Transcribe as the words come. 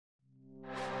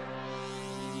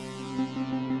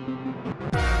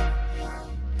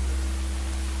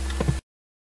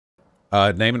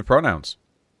Name and pronouns.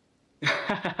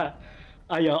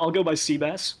 I'll go by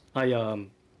Seabass.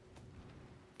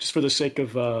 Just for the sake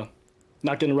of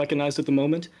not getting recognized at the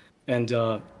moment, and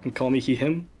can call me he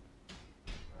him.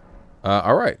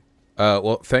 All right.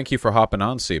 Well, thank you for hopping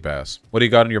on, Seabass. What do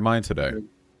you got in your mind today?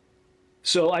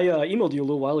 So I emailed you a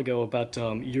little while ago about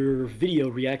your video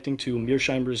reacting to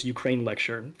Mearsheimer's Ukraine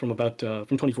lecture from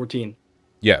 2014.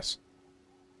 Yes.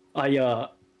 I uh,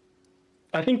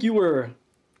 I think you were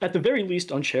at the very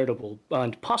least uncharitable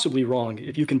and possibly wrong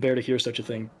if you can bear to hear such a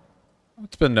thing.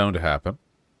 It's been known to happen.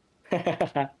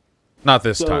 Not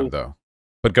this time, So though.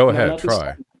 But go no, ahead, not this try.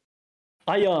 time.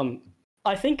 I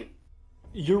I think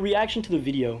your reaction to the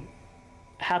video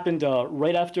happened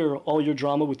right after all your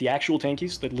drama with the actual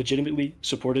tankies that legitimately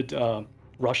supported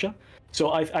Russia.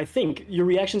 So I think your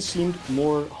reaction seemed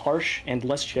more harsh and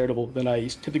less charitable than I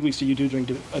typically see you do during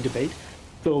a debate.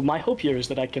 So my hope here is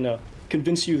that I can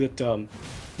convince you that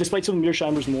despite some of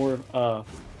Mearsheimer's more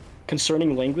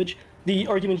concerning language, the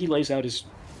argument he lays out is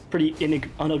pretty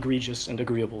unegregious and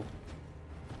agreeable.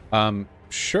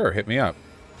 Sure, hit me up.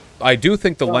 I do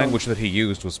think the Um, language that he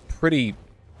used was pretty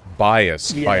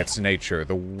biased by yeah, its nature.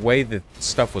 The way that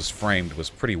stuff was framed was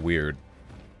pretty weird.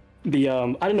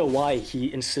 I don't know why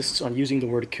he insists on using the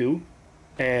word coup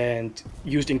and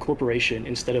used incorporation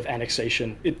instead of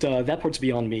annexation. That part's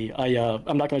beyond me.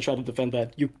 I'm not going to try to defend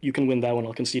that. You can win that one.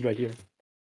 I'll concede right here.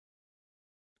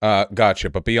 Gotcha.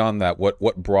 But beyond that,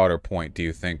 what broader point do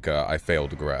you think I failed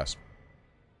to grasp?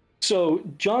 So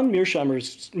John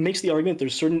Mearsheimer makes the argument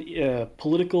there's certain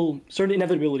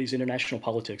inevitabilities in international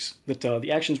politics that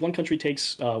the actions one country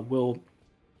takes will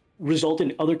result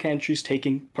in other countries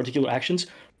taking particular actions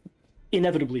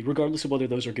inevitably, regardless of whether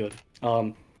those are good,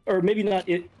 or maybe not.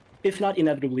 If not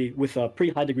inevitably, with a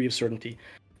pretty high degree of certainty.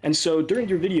 And so during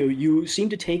your video, you seem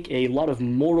to take a lot of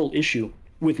moral issue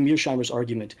with Mearsheimer's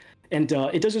argument. And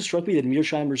it doesn't strike me that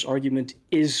Mearsheimer's argument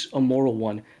is a moral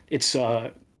one. It's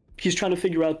he's trying to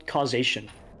figure out causation,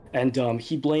 and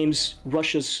he blames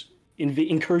Russia's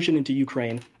incursion into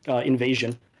Ukraine,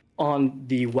 invasion, on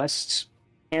the West's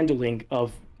handling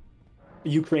of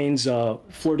Ukraine's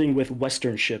flirting with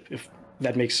Western ship, if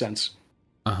that makes sense.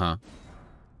 Uh-huh.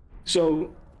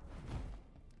 So,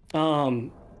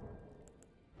 um,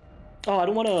 oh, I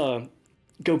don't want to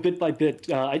go bit by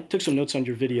bit. I took some notes on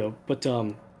your video, but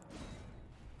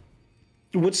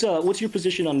what's your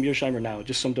position on Mearsheimer now?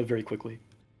 Just summed up very quickly.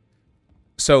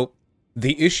 So,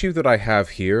 the issue that I have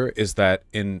here is that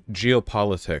in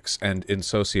geopolitics and in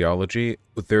sociology,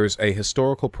 there's a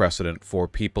historical precedent for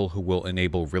people who will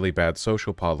enable really bad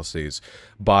social policies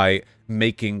by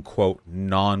making, quote,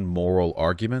 non-moral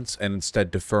arguments and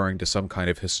instead deferring to some kind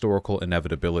of historical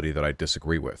inevitability that I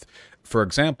disagree with. For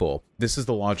example, this is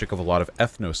the logic of a lot of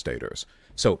ethnostaters.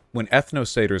 So when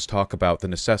ethnostaters talk about the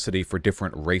necessity for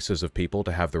different races of people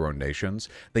to have their own nations,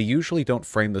 they usually don't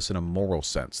frame this in a moral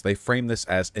sense. They frame this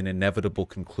as an inevitable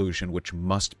conclusion which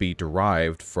must be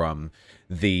derived from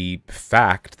the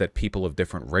fact that people of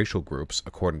different racial groups,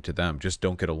 according to them, just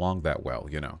don't get along that well,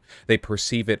 you know. They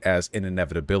perceive it as an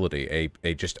inevitability,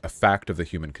 just a fact of the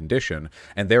human condition,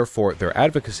 and therefore their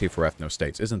advocacy for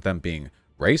ethnostates isn't them being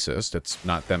racist, it's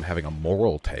not them having a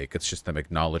moral take, it's just them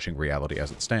acknowledging reality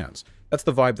as it stands. That's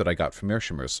the vibe that I got from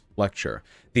Mearsheimer's lecture.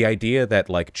 The idea that,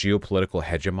 like, geopolitical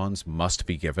hegemons must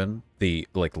be given the,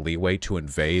 like, leeway to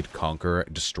invade, conquer,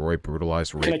 destroy,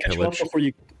 brutalize, Can I rape, cut you off pillage. before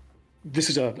you?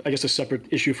 This is I guess, a separate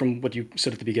issue from what you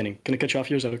said at the beginning. Can I cut you off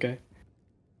here? Is that okay?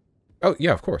 Oh,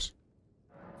 yeah, of course.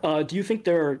 Do you think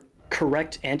there are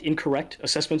correct and incorrect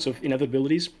assessments of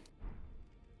inevitabilities?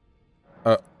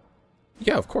 Uh,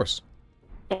 yeah, of course.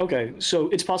 Okay, so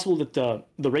it's possible that the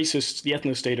racists, the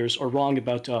ethnostaters, are wrong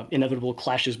about inevitable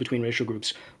clashes between racial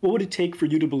groups. What would it take for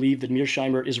you to believe that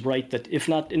Mearsheimer is right, that if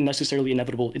not necessarily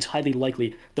inevitable, it's highly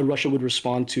likely that Russia would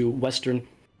respond to Western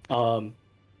um,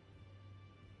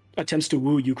 attempts to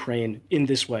woo Ukraine in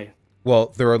this way?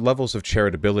 Well, there are levels of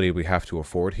charitability we have to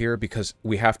afford here because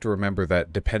we have to remember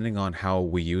that depending on how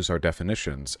we use our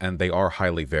definitions, and they are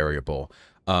highly variable,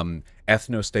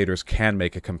 ethnostaters can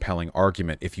make a compelling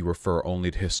argument if you refer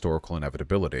only to historical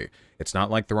inevitability. It's not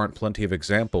like there aren't plenty of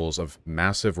examples of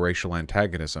massive racial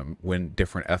antagonism when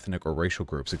different ethnic or racial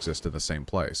groups exist in the same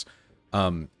place.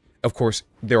 Of course,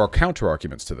 there are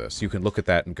counter-arguments to this. You can look at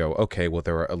that and go, okay, well,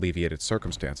 there are alleviated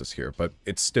circumstances here, but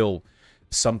it's still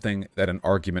something that an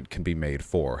argument can be made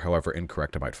for, however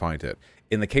incorrect I might find it.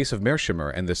 In the case of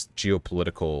Mearsheimer and this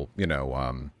geopolitical,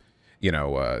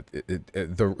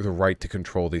 the right to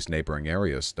control these neighboring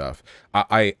areas stuff,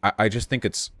 I just think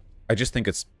it's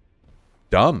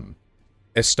dumb.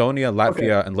 Estonia, Okay.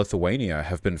 Latvia, and Lithuania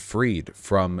have been freed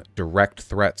from direct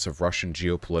threats of Russian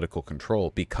geopolitical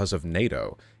control because of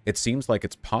NATO. It seems like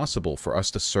it's possible for us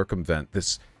to circumvent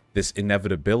this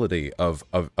inevitability of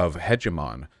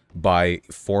hegemon by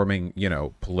forming, you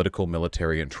know, political,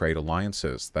 military, and trade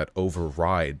alliances that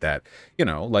override that, you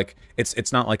know, like,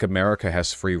 it's not like America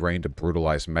has free reign to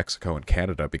brutalize Mexico and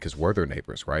Canada because we're their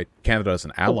neighbors, right? Canada is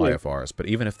an ally Okay. of ours, but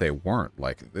even if they weren't,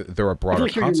 like, there are I feel broader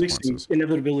like here you're mixing consequences.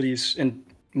 inevitabilities and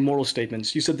moral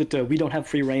statements. You said that we don't have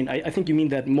free reign. I think you mean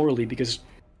that morally because,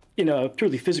 in a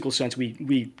purely physical sense,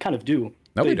 we kind of do.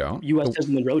 No, we The don't. U.S. has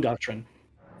the Monroe Doctrine.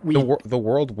 We, The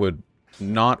world would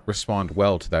not respond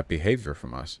well to that behavior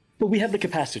from us. but we have the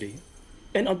capacity,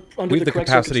 and under We have the the correct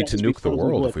capacity to circumstances, we nuke the probably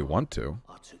world would. if we want to.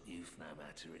 I took you for no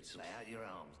matter it's lay out your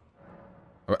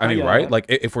arms. I mean, right? Like,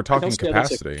 if we're I don't talking see how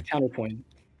that's a capacity, counterpoint.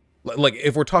 like,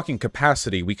 if we're talking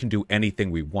capacity, we can do anything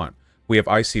we want. We have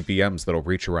ICBMs that'll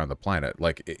reach around the planet.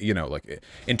 Like, you know, like,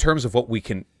 in terms of what we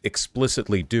can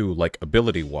explicitly do, like,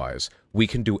 ability-wise, we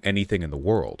can do anything in the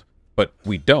world. But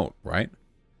we don't, right?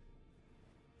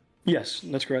 Yes,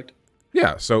 that's correct.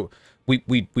 Yeah, so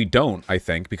we don't, I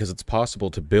think, because it's possible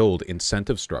to build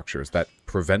incentive structures that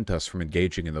prevent us from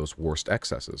engaging in those worst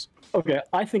excesses. Okay,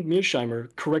 I think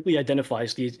Mearsheimer correctly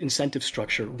identifies the incentive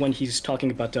structure when he's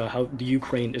talking about how the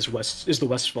Ukraine is the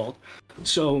West's fault.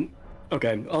 So,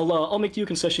 okay, I'll make you a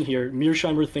concession here.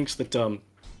 Mearsheimer thinks that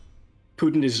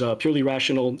Putin is purely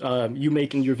rational. You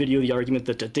make in your video the argument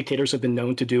that dictators have been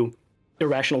known to do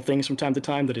irrational things from time to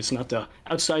time, that it's not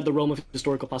outside the realm of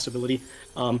historical possibility.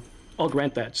 I'll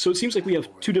grant that. So it seems like we have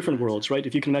two different worlds, right?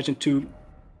 If you can imagine two.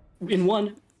 In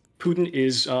one, Putin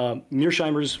is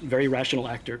Mearsheimer's very rational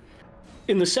actor.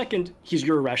 In the second, he's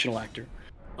your irrational actor.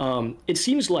 It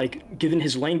seems like, given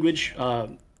his language,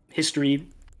 history,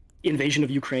 invasion of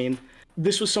Ukraine,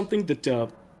 this was something that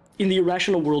in the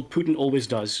irrational world, Putin always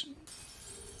does.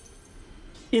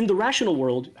 In the rational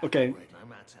world, okay, No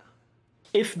matter.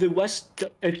 if the West,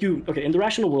 if you, okay, in the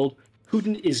rational world,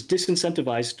 Putin is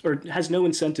disincentivized or has no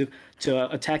incentive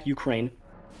to attack Ukraine,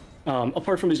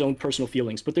 apart from his own personal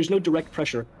feelings. But there's no direct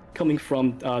pressure coming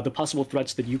from the possible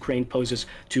threats that Ukraine poses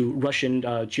to Russian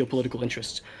geopolitical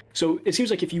interests. So it seems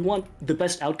like if you want the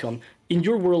best outcome, in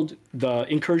your world, the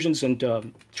incursions and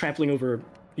trampling over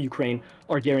Ukraine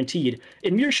are guaranteed.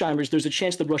 In Mearsheimer's, there's a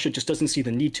chance that Russia just doesn't see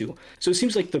the need to. So it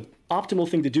seems like the optimal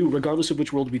thing to do, regardless of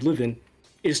which world we live in,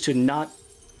 is to not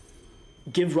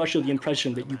give Russia the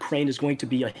impression that Ukraine is going to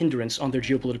be a hindrance on their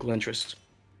geopolitical interests.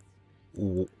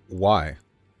 Why?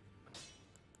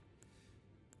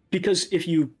 Because if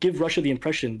you give Russia the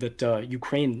impression that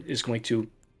Ukraine is going to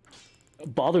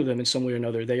bother them in some way or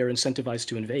another, they are incentivized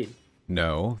to invade.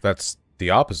 No, that's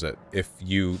the opposite. If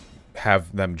you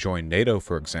have them join NATO,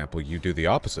 for example, you do the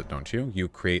opposite, don't you? You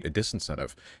create a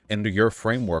disincentive. Under your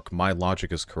framework, my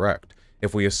logic is correct.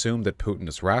 If we assume that Putin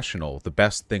is rational, the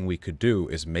best thing we could do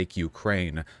is make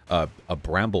Ukraine a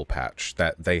bramble patch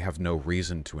that they have no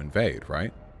reason to invade,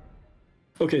 right?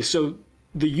 Okay, so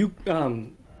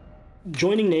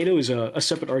joining NATO is a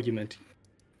separate argument.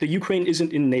 The Ukraine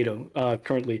isn't in NATO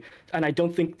currently, and I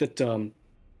don't think that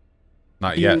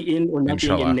Not being yet, in or not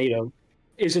being inshallah. in NATO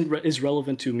is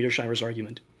relevant to Mearsheimer's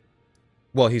argument.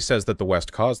 Well, he says that the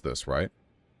West caused this, right?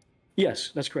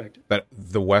 Yes, that's correct. That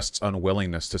the West's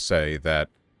unwillingness to say that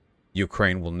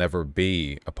Ukraine will never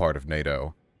be a part of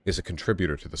NATO is a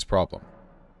contributor to this problem.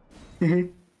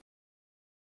 Mm-hmm.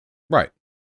 Right.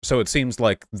 So it seems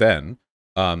like then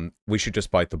we should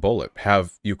just bite the bullet,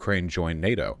 have Ukraine join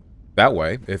NATO. That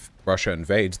way, if Russia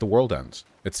invades, the world ends.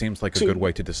 It seems like a good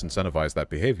way to disincentivize that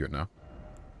behavior, no?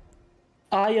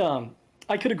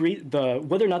 I could agree.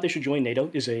 Whether or not they should join NATO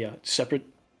is a separate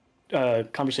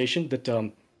conversation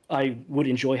that I would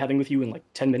enjoy having with you in like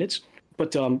 10 minutes.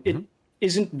 But it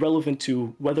isn't relevant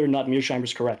to whether or not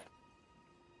Mearsheimer's correct.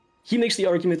 He makes the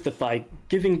argument that by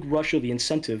giving Russia the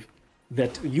incentive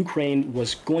that Ukraine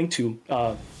was going to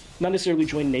not necessarily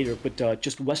join NATO, but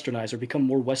just westernize or become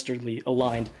more westernly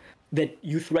aligned, that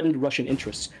you threatened Russian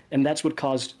interests. And that's what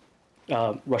caused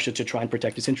Russia to try and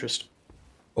protect its interest.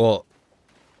 Well,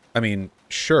 I mean,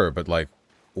 sure, but like,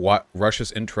 what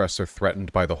Russia's interests are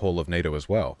threatened by the whole of NATO as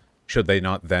well. Should they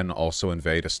not then also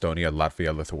invade Estonia,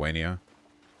 Latvia, Lithuania?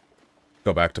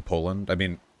 Go back to Poland? I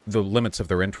mean, the limits of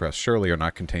their interests surely are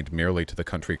not contained merely to the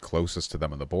country closest to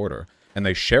them on the border. And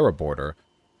they share a border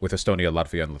with Estonia,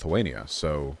 Latvia, and Lithuania,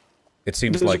 so it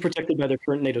seems Those like... are protected by their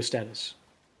current NATO status.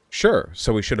 Sure,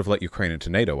 so we should have let Ukraine into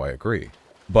NATO, I agree.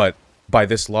 But by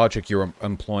this logic you're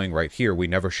employing right here, we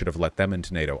never should have let them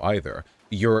into NATO either.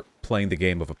 You're playing the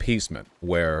game of appeasement,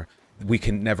 where we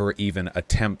can never even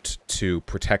attempt to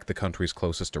protect the countries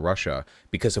closest to Russia,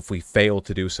 because if we fail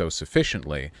to do so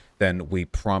sufficiently, then we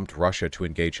prompt Russia to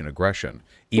engage in aggression.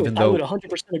 Even I though, would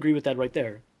 100% agree with that right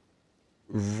there.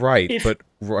 right, If but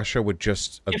Russia would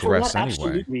just if we're aggress not anyway.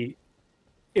 absolutely,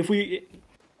 if we,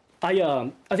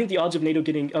 I think the odds of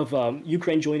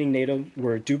Ukraine joining NATO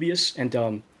were dubious,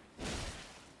 and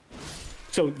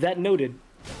so that noted,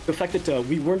 the fact that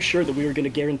we weren't sure that we were going to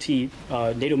guarantee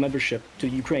NATO membership to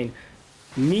Ukraine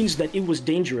means that it was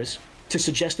dangerous to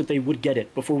suggest that they would get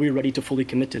it before we were ready to fully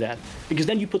commit to that. Because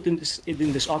then you put them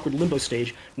in this awkward limbo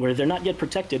stage where they're not yet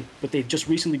protected, but they've just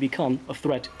recently become a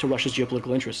threat to Russia's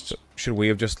geopolitical interests. Should we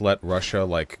have just let Russia,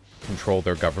 like, control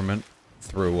their government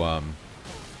through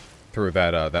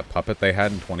that puppet they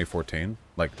had in 2014?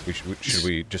 Like, should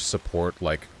we just support,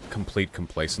 like, complete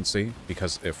complacency?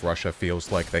 Because if Russia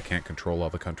feels like they can't control all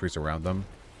the countries around them,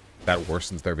 that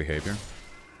worsens their behavior?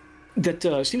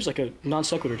 That seems like a non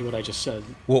sequitur to what I just said.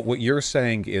 Well, what you're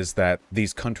saying is that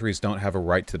these countries don't have a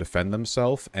right to defend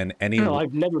themselves, and any... No,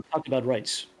 I've never talked about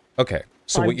rights. Okay,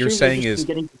 so I'm what you're purely saying interested is... in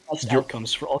getting the best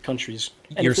outcomes for all countries.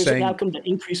 And You're if there's saying... an outcome that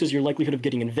increases your likelihood of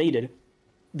getting invaded,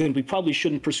 then we probably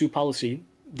shouldn't pursue policy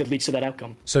that leads to that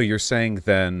outcome. So you're saying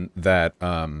then that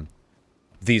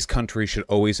these countries should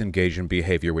always engage in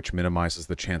behavior which minimizes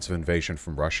the chance of invasion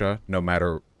from Russia, no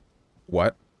matter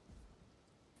what?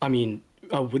 I mean,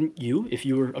 wouldn't you, if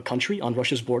you were a country on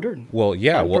Russia's border? Well,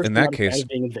 yeah, well, in that case,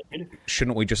 being invaded?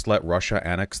 shouldn't we just let Russia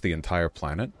annex the entire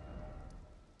planet?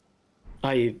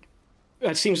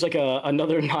 That seems like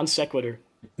another non sequitur.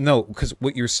 No, because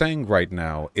what you're saying right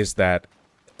now is that,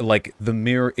 like, the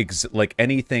mere, like,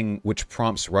 anything which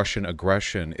prompts Russian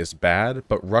aggression is bad,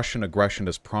 but Russian aggression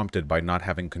is prompted by not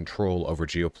having control over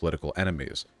geopolitical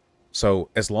enemies. So,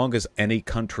 as long as any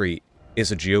country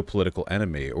is a geopolitical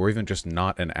enemy, or even just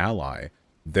not an ally,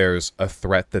 there's a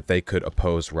threat that they could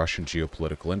oppose Russian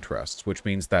geopolitical interests, which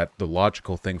means that the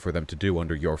logical thing for them to do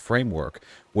under your framework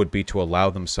would be to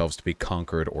allow themselves to be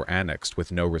conquered or annexed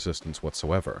with no resistance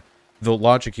whatsoever. The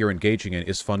logic you're engaging in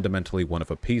is fundamentally one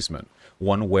of appeasement,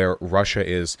 one where Russia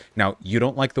is... Now, you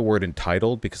don't like the word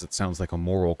entitled because it sounds like a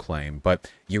moral claim,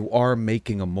 but you are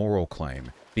making a moral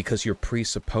claim because you're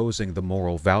presupposing the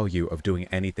moral value of doing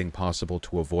anything possible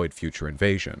to avoid future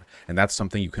invasion, and that's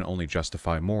something you can only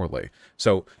justify morally.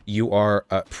 So you are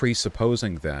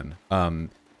presupposing then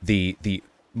the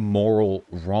moral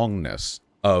wrongness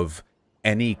of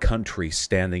any country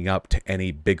standing up to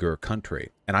any bigger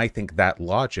country. And I think that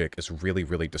logic is really,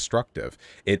 really destructive.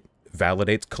 It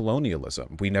validates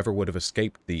colonialism. We never would have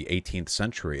escaped the 18th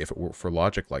century if it were for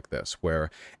logic like this, where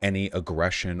any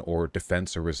aggression or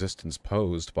defense or resistance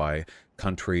posed by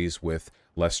countries with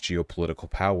less geopolitical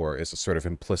power is a sort of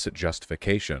implicit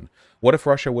justification. What if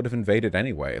Russia would have invaded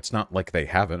anyway? It's not like they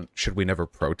haven't. Should we never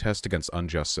protest against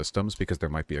unjust systems because there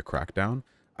might be a crackdown?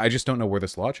 I just don't know where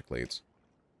this logic leads.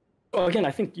 Well, again,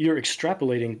 I think you're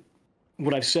extrapolating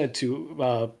what I've said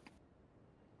to...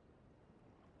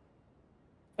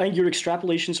 I think your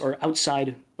extrapolations are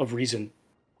outside of reason.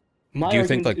 Do you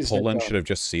think, like, Poland should have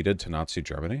just ceded to Nazi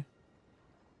Germany?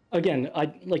 Again,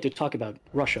 I'd like to talk about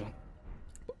Russia.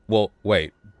 Well,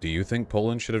 wait. Do you think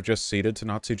Poland should have just ceded to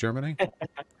Nazi Germany?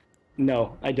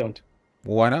 No, I don't.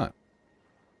 Well, why not?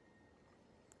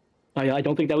 I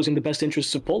don't think that was in the best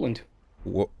interests of Poland.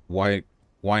 Why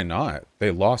not?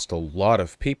 They lost a lot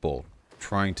of people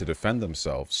trying to defend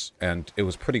themselves, and it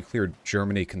was pretty clear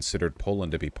Germany considered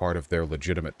Poland to be part of their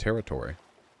legitimate territory.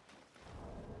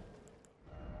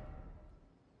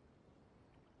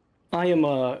 I am,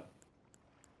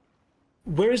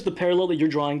 where is the parallel that you're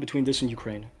drawing between this and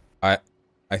Ukraine? I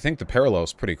think the parallel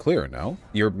is pretty clear, no?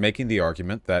 You're making the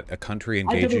argument that a country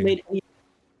engaging... I've never made any...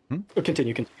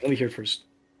 Continue. Let me hear it first.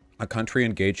 A country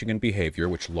engaging in behavior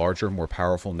which larger, more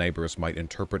powerful neighbors might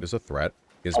interpret as a threat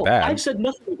is bad. I've said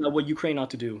nothing about what Ukraine ought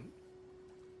to do.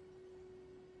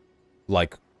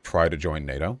 Like, try to join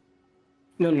NATO?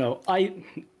 No.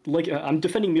 I'm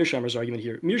defending Mearsheimer's argument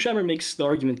here. Mearsheimer makes the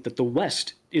argument that the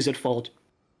West is at fault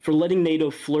for letting NATO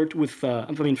flirt with, for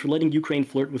letting Ukraine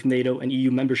flirt with NATO and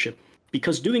EU membership,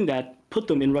 because doing that put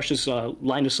them in Russia's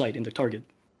line of sight in the target.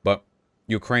 But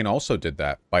Ukraine also did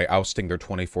that by ousting their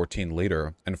 2014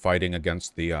 leader and fighting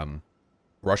against the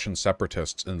Russian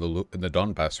separatists in the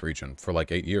Donbass region for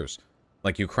like 8 years.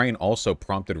 Like, Ukraine also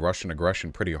prompted Russian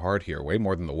aggression pretty hard here, way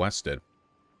more than the West did.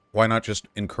 Why not just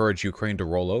encourage Ukraine to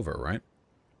roll over, right?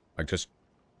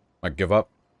 Like, give up.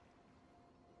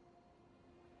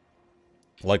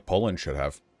 Like Poland should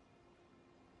have.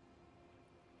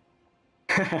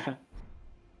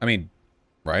 I mean,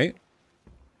 right?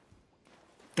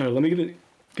 Let me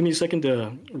give me a second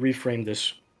to reframe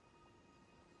this.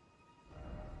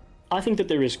 I think that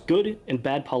there is good and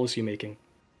bad policymaking.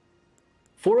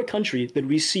 For a country that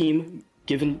we seem,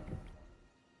 given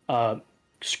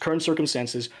current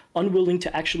circumstances, unwilling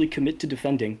to actually commit to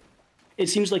defending, it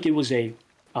seems like it was a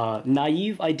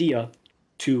naive idea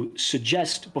to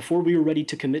suggest, before we were ready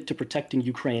to commit to protecting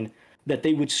Ukraine, that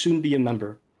they would soon be a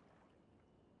member.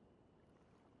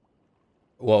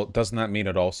 Well, doesn't that mean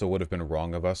it also would have been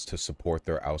wrong of us to support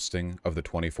their ousting of the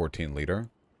 2014 leader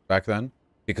back then?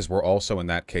 Because we're also, in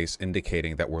that case,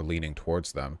 indicating that we're leaning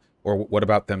towards them. Or what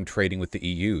about them trading with the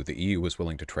EU? The EU was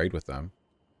willing to trade with them.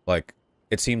 Like,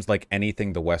 it seems like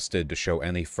anything the West did to show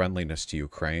any friendliness to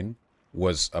Ukraine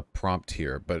was a prompt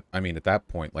here. But, I mean, at that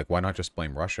point, like, why not just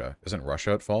blame Russia? Isn't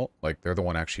Russia at fault? Like, they're the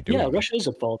one actually doing it. Yeah, Russia is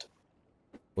at fault.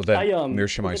 Well, then,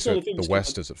 Mearsheimer said the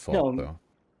West is at fault, though.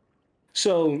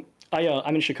 So,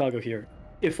 I'm in Chicago here.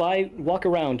 If I walk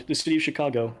around the city of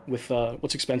Chicago with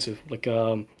what's expensive, like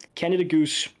Canada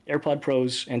Goose, AirPod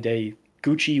Pros, and a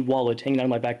Gucci wallet hanging out of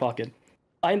my back pocket,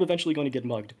 I am eventually going to get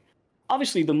mugged.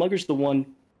 Obviously, the mugger's the one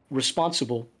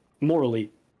responsible morally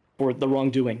for the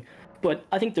wrongdoing, but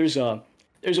I think there's a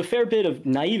fair bit of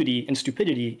naivety and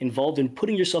stupidity involved in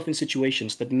putting yourself in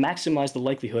situations that maximize the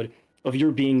likelihood of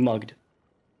your being mugged.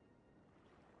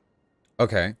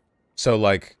 Okay, so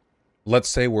like, let's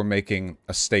say we're making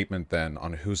a statement then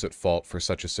on who's at fault for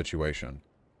such a situation.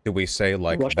 Do we say,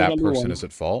 like, Russia that number person one. is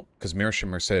at fault? Because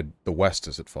Mearsheimer said the West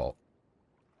is at fault.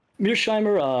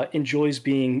 Mearsheimer enjoys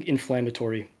being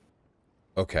inflammatory.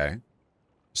 Okay.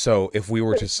 So if we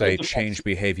were to say the change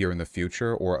behavior in the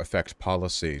future or affect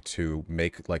policy to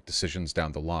make, like, decisions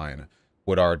down the line,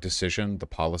 would our decision, the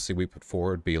policy we put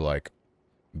forward, be, like,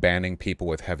 banning people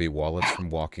with heavy wallets from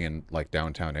walking in, like,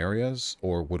 downtown areas?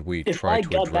 Or would we try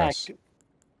to address...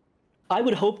 I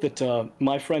would hope that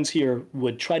my friends here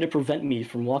would try to prevent me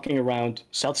from walking around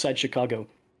Southside Chicago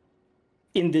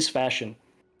in this fashion,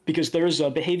 because there is a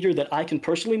behavior that I can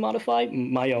personally modify,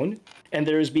 my own, and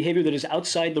there is behavior that is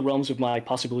outside the realms of my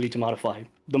possibility to modify,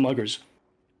 the muggers.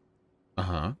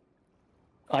 Uh-huh.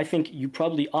 I think you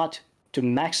probably ought to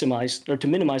maximize or to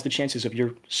minimize the chances of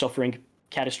your suffering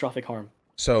catastrophic harm.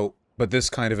 So, but this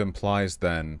kind of implies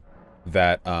then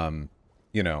that,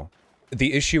 you know,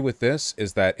 the issue with this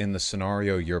is that in the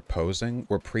scenario you're posing,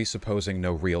 we're presupposing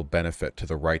no real benefit to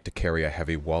the right to carry a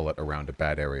heavy wallet around a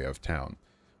bad area of town.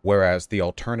 Whereas the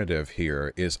alternative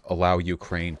here is allow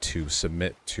Ukraine to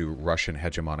submit to Russian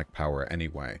hegemonic power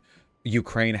anyway.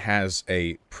 Ukraine has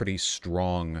a pretty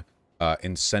strong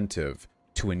incentive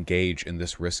to engage in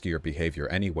this riskier behavior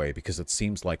anyway, because it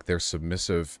seems like their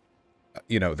submissive,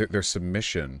 you know, their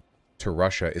submission to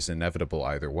Russia is inevitable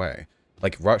either way.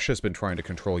 Like, Russia's been trying to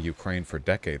control Ukraine for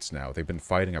decades now. They've been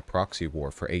fighting a proxy war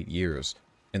for 8 years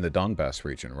in the Donbass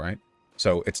region, right?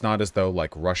 So it's not as though, like,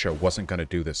 Russia wasn't going to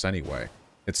do this anyway.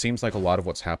 It seems like a lot of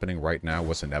what's happening right now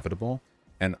was inevitable,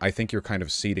 and I think you're kind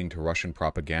of ceding to Russian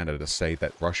propaganda to say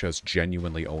that Russia's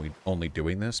genuinely only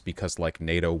doing this because, like,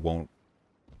 NATO won't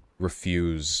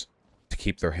refuse to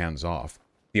keep their hands off.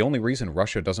 The only reason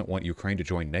Russia doesn't want Ukraine to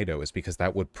join NATO is because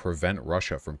that would prevent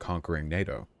Russia from conquering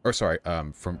NATO. Or, sorry,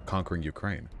 from conquering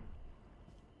Ukraine.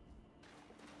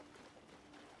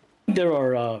 There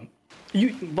are,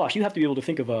 Vaush, you have to be able to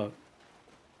think of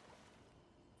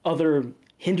other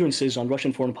hindrances on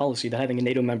Russian foreign policy that having a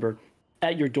NATO member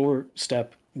at your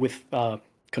doorstep with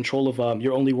control of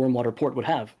your only warm water port would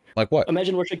have. Like what?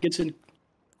 Imagine Russia gets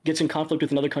in conflict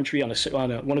with another country on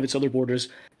one of its other borders.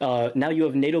 Now you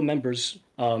have NATO members,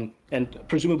 and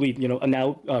presumably, you know,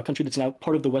 a country that's now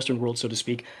part of the Western world, so to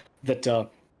speak, that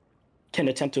can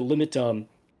attempt to limit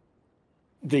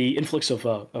the influx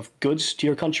of goods to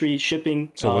your country,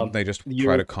 shipping. So wouldn't they just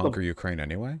try to conquer Ukraine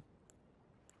anyway?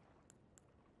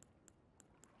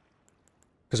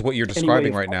 Because what you're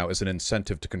describing right now is an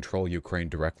incentive to control Ukraine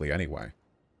directly anyway.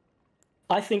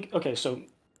 I think, okay, so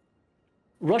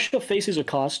Russia faces a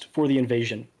cost for the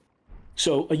invasion.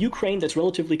 So a Ukraine that's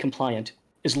relatively compliant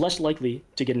is less likely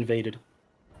to get invaded.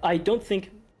 I don't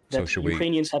think that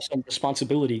Ukrainians have some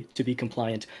responsibility to be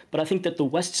compliant, but I think that the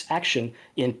West's action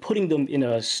in putting them in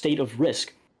a state of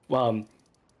risk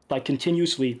by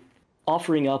continuously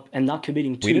offering up and not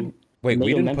committing to we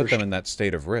didn't put them in that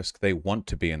state of risk. They want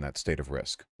to be in that state of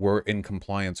risk. We're in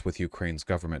compliance with Ukraine's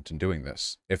government in doing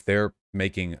this. If they're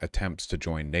making attempts to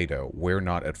join NATO, we're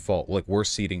not at fault. Like, we're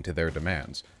ceding to their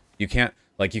demands. You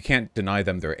can't deny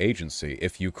them their agency.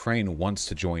 If Ukraine wants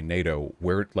to join NATO,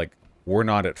 we're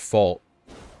not at fault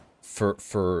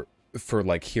for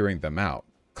like hearing them out.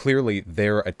 Clearly,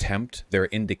 their attempt, their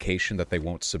indication that they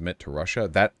won't submit to Russia,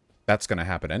 that's going to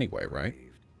happen anyway, right?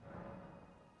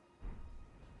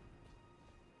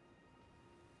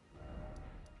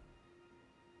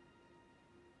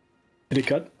 Did it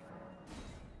cut?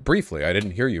 Briefly, I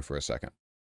didn't hear you for a second.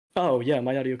 Oh, yeah,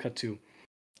 my audio cut too.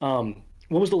 What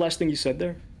was the last thing you said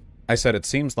there? I said it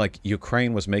seems like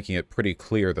Ukraine was making it pretty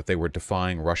clear that they were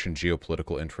defying Russian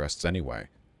geopolitical interests anyway.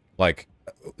 Like,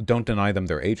 don't deny them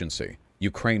their agency.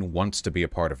 Ukraine wants to be a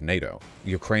part of NATO.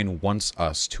 Ukraine wants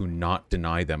us to not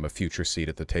deny them a future seat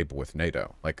at the table with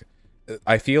NATO. Like,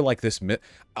 I feel like this...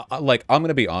 Like, I'm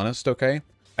gonna be honest, okay?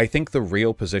 I think the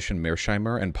real position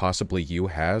Mearsheimer and possibly you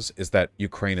has is that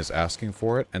Ukraine is asking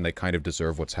for it and they kind of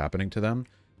deserve what's happening to them.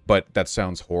 But that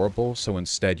sounds horrible, so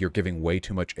instead you're giving way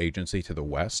too much agency to the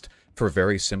West for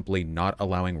very simply not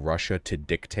allowing Russia to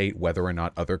dictate whether or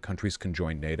not other countries can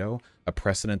join NATO, a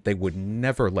precedent they would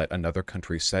never let another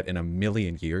country set in a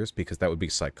million years because that would be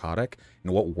psychotic.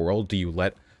 In what world do you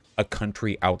let a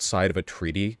country outside of a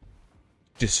treaty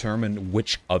determine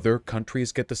which other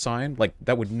countries get to sign? Like,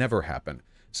 that would never happen.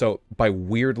 So, by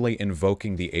weirdly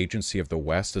invoking the agency of the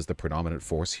West as the predominant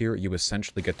force here, you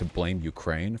essentially get to blame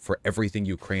Ukraine for everything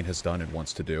Ukraine has done and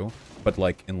wants to do, but,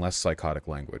 like, in less psychotic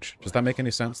language. Does that make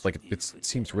any sense? Like, it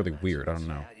seems really weird. I don't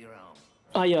know.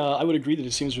 I would agree that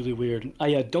it seems really weird.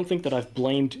 I don't think that I've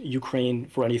blamed Ukraine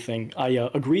for anything. I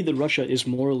agree that Russia is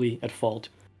morally at fault.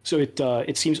 So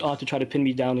it seems odd to try to pin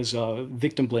me down as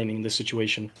victim blaming in this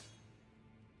situation.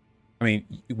 I mean,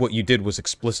 what you did was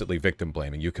explicitly victim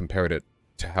blaming. You compared it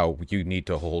to how you need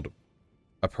to hold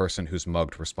a person who's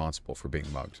mugged responsible for being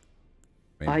mugged.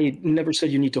 I never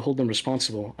said you need to hold them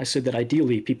responsible. I said that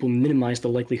ideally people minimize the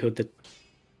likelihood that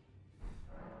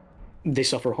they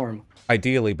suffer harm.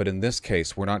 Ideally, but in this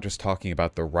case, we're not just talking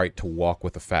about the right to walk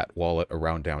with a fat wallet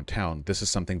around downtown. This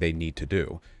is something they need to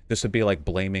do. This would be like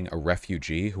blaming a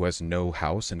refugee who has no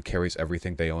house and carries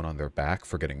everything they own on their back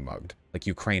for getting mugged. Like,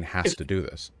 Ukraine has to do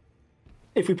this.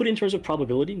 If we put it in terms of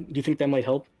probability, do you think that might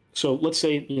help? So let's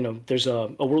say, you know, there's a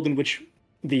world in which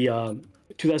the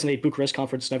 2008 Bucharest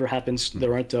conference never happens.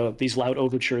 There aren't these loud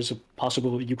overtures of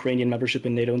possible Ukrainian membership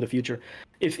in NATO in the future.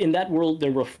 If in that world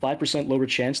there were a 5% lower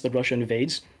chance that Russia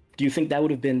invades, do you think that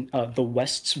would have been the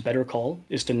West's better call,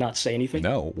 is to not say anything?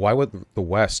 No. Why would the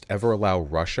West ever allow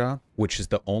Russia, which is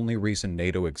the only reason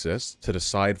NATO exists, to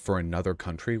decide for another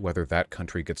country whether that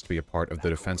country gets to be a part of the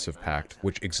defensive pact,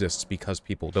 which exists because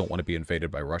people don't want to be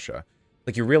invaded by Russia?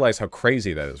 Like, you realize how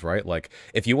crazy that is, right? Like,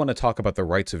 if you want to talk about the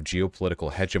rights of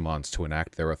geopolitical hegemons to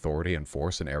enact their authority and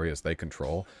force in areas they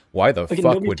control, why the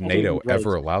fuck would NATO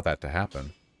ever allow that to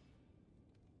happen?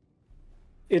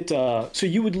 So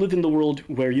you would live in the world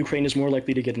where Ukraine is more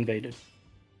likely to get invaded?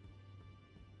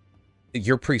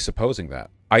 You're presupposing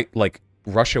that.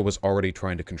 Russia was already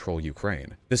trying to control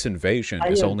Ukraine. This invasion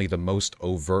is only the most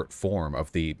overt form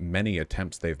of the many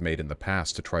attempts they've made in the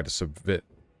past to try to subvert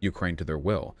Ukraine to their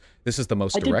will. This is the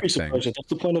most direct thing. That's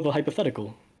the point of a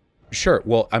hypothetical. Sure.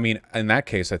 Well, I mean, in that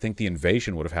case, I think the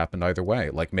invasion would have happened either way.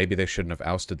 Like, maybe they shouldn't have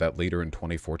ousted that leader in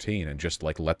 2014 and just,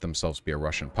 like, let themselves be a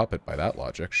Russian puppet by that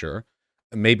logic, sure.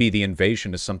 Maybe the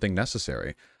invasion is something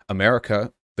necessary.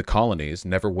 America, the colonies,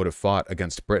 never would have fought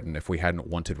against Britain if we hadn't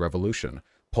wanted revolution.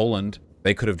 Poland,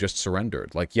 they could have just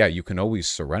surrendered. Like, yeah, you can always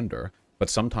surrender,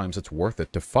 but sometimes it's worth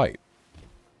it to fight.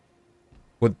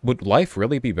 Would life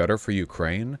really be better for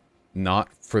Ukraine? Not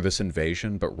for this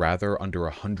invasion, but rather under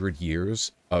 100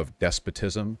 years of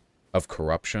despotism, of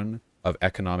corruption, of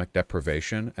economic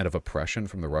deprivation, and of oppression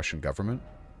from the Russian government?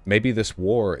 Maybe this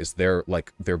war is their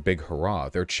big hurrah,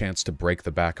 their chance to break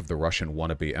the back of the Russian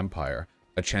wannabe empire,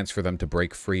 a chance for them to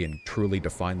break free and truly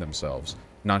define themselves,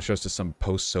 not just as some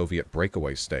post-Soviet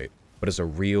breakaway state, but as a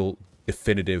real,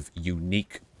 definitive,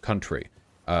 unique country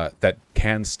that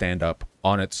can stand up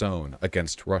on its own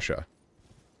against Russia.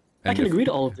 And I can agree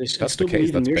to all of this and still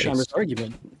believe in Mearsheimer's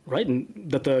argument, right? And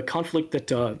that the conflict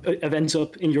that ends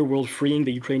up in your world freeing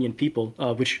the Ukrainian people,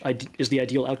 which is the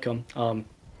ideal outcome,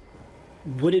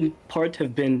 would in part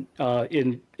have been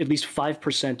in at least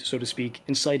 5%, so to speak,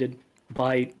 incited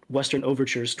by Western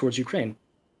overtures towards Ukraine.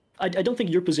 I don't think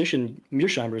your position,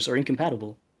 Mearsheimer's, are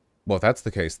incompatible. Well, if that's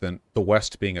the case, then the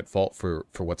West being at fault for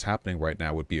what's happening right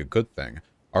now would be a good thing.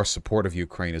 Our support of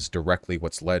Ukraine is directly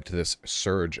what's led to this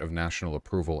surge of national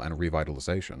approval and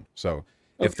revitalization. So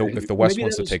if the West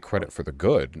wants to take credit for the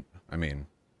good, I mean...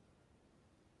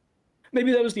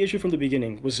 Maybe that was the issue from the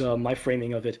beginning, was my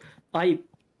framing of it.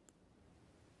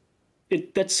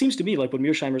 That seems to me like what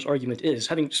Mearsheimer's argument is.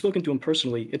 Having spoken to him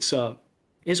personally,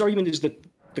 his argument is that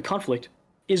the conflict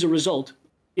is a result,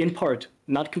 in part,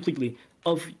 not completely,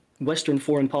 of Western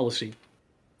foreign policy.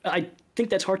 I think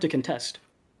that's hard to contest.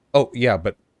 Oh, yeah,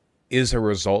 but is a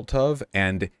result of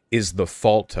and is the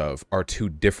fault of are two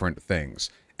different things.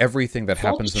 Everything that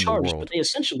happens in the world... But they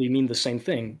essentially mean the same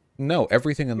thing. No,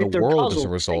 everything in the world is a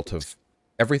result of...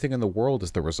 Everything in the world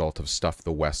is the result of stuff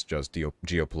the West does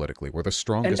geopolitically. We're the And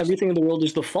strongest. everything in the world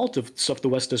is the fault of stuff the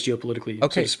West does geopolitically, so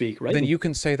Okay, to speak, right? then you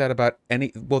can say that about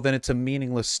any. Well, then it's a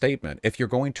meaningless statement. If you're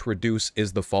going to reduce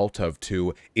 "is the fault of"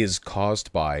 to "is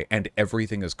caused by," and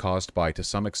everything is caused by, to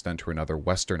some extent or another,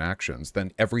 Western actions,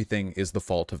 then everything is the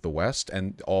fault of the West,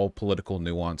 and all political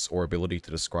nuance or ability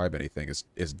to describe anything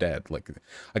is dead. Like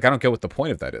I don't get what the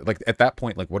point of that is. Like, at that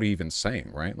point, like, what are you even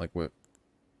saying, right? Like,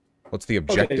 what's the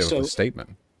objective of the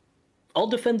statement? I'll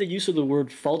defend the use of the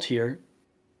word fault here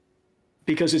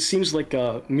because it seems like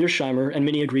Mearsheimer and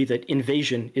many agree that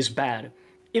invasion is bad.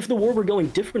 If the war were going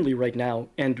differently right now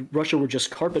and Russia were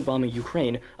just carpet bombing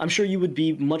Ukraine, I'm sure you would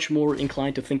be much more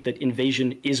inclined to think that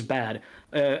invasion is bad.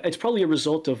 It's probably a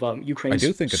result of Ukraine's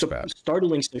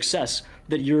startling success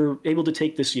that you're able to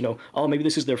take this, oh, maybe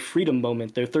this is their freedom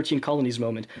moment, their 13 colonies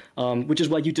moment, which is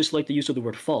why you dislike the use of the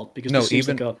word fault, because this seems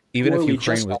like a morally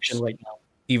just action right now.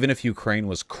 Even if Ukraine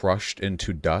was crushed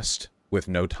into dust with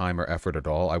no time or effort at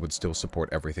all, I would still support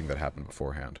everything that happened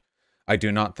beforehand. I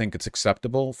do not think it's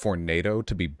acceptable for NATO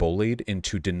to be bullied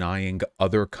into denying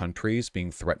other countries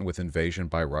being threatened with invasion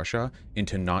by Russia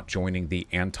into not joining the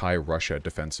anti-Russia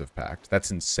defensive pact.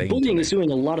 That's insane. Bullying is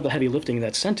doing a lot of the heavy lifting in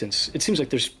that sentence. It seems like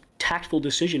there's tactful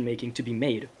decision-making to be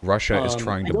made. Russia is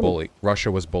trying to bully.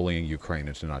 Russia was bullying Ukraine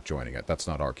into not joining it. That's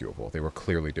not arguable. They were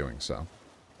clearly doing so.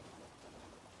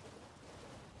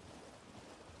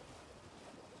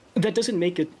 That doesn't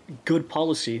make it good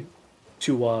policy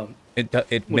to...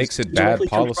 It makes it bad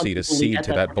policy to cede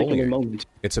to that bullying. Moment.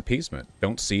 It's appeasement.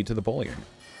 Don't cede to the bullying.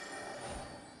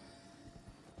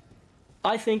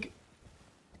 I think...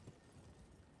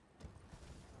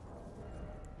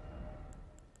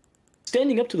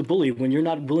 standing up to the bully when you're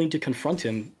not willing to confront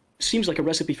him seems like a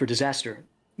recipe for disaster.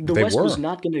 The West was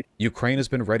not going to... Ukraine has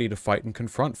been ready to fight and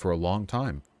confront for a long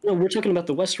time. No, we're talking about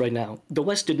the West right now. The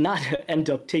West did not end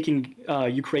up taking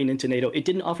Ukraine into NATO. It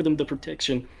didn't offer them the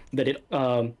protection that it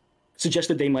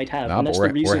suggested they might have. And that's the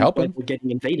reason we're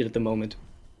getting invaded at the moment.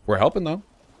 We're helping, though.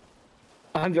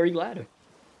 I'm very glad.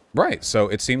 Right. So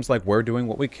it seems like we're doing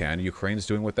what we can. Ukraine's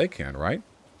doing what they can, right?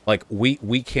 Like, we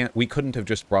couldn't have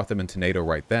just brought them into NATO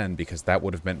right then, because that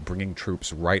would have meant bringing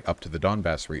troops right up to the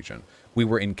Donbass region. We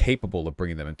were incapable of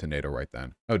bringing them into NATO right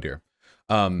then. Oh, dear.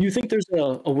 You think there's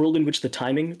a world in which the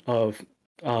timing of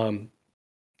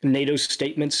NATO's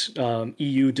statements,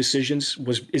 EU decisions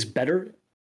is better?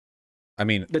 I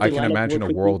mean, I can imagine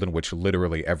a world in which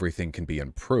literally everything can be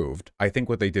improved. I think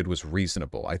what they did was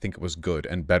reasonable. I think it was good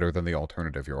and better than the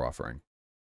alternative you're offering.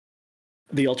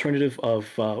 The alternative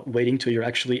of waiting till you're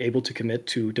actually able to commit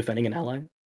to defending an ally?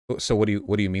 So what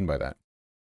do you mean by that?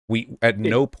 At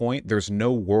no point, there's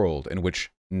no world in which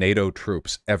NATO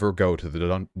troops ever go to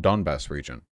the Donbass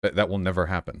region. That will never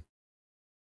happen.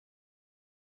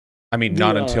 I mean,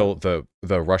 not until the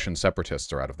Russian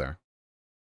separatists are out of there.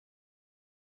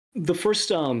 The first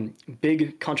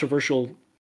big controversial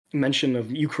mention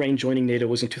of Ukraine joining NATO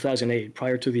was in 2008,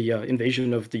 prior to the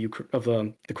invasion of the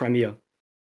Crimea.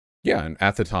 Yeah, and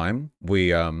at the time,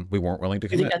 we weren't willing to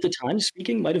commit. I think at the time,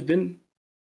 speaking might have been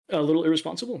a little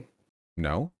irresponsible.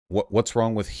 No. What's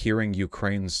wrong with hearing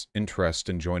Ukraine's interest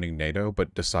in joining NATO,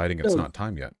 but deciding it's not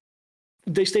time yet?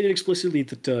 They stated explicitly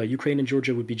that Ukraine and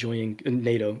Georgia would be joining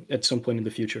NATO at some point in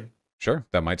the future. Sure,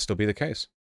 that might still be the case.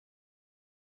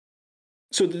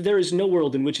 So there is no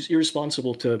world in which it's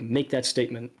irresponsible to make that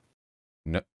statement.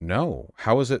 No.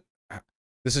 How is it?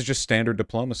 This is just standard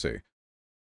diplomacy.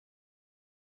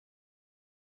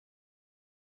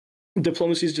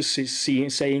 Diplomacy is just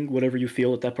saying whatever you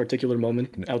feel at that particular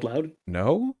moment out loud?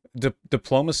 No.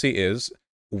 Diplomacy is,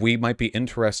 we might be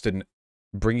interested in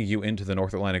bringing you into the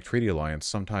North Atlantic Treaty Alliance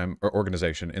sometime, or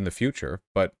organization, in the future,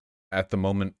 but at the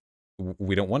moment,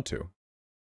 we don't want to.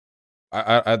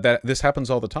 This happens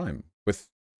all the time.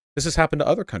 This has happened to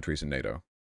other countries in NATO.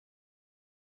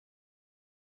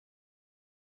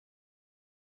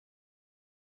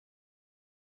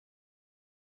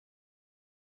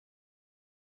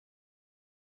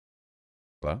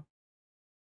 Hello?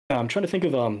 I'm trying to think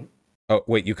of Oh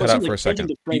wait, you cut out for a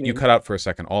second. You cut out for a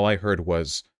second. All I heard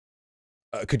was,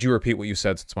 could you repeat what you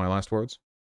said since my last words?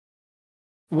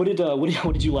 What did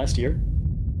you last hear?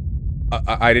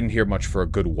 I didn't hear much for a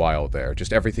good while there.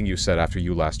 Just everything you said after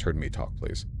you last heard me talk,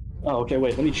 please. Oh, okay.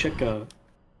 Wait, let me check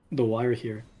the wire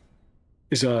here.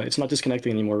 It's not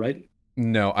disconnecting anymore, right?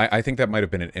 No, I think that might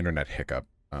have been an internet hiccup.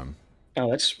 Oh,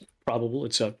 that's probable.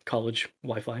 It's a college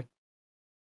Wi-Fi.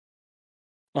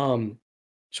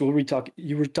 So what were we talking?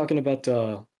 You were talking about.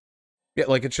 Yeah,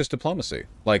 like, it's just diplomacy.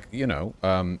 Like, we don't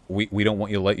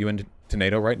want you to let you into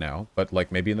NATO right now, but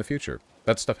like maybe in the future.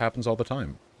 That stuff happens all the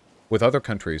time with other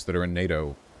countries that are in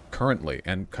NATO currently,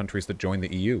 and countries that join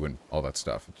the EU and all that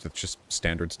stuff. It's just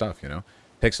standard stuff, you know?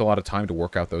 Takes a lot of time to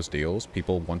work out those deals.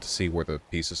 People want to see where the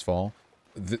pieces fall.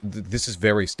 This is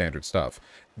very standard stuff.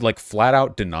 Like, flat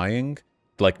out denying,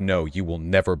 like, no, you will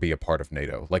never be a part of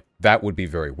NATO. Like, that would be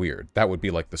very weird. That would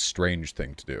be, like, the strange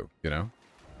thing to do, you know?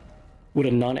 Would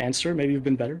a non-answer maybe have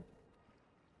been better?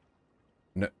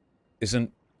 No,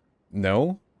 isn't...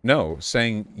 No? No.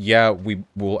 Saying, yeah, we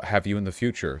will have you in the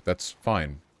future. That's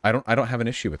fine. I don't have an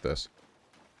issue with this.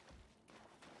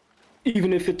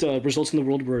 Even if it results in the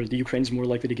world where the Ukraine's more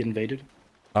likely to get invaded?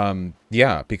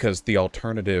 Yeah, because the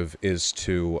alternative is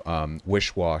to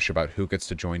wish-wash about who gets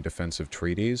to join defensive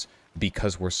treaties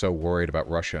because we're so worried about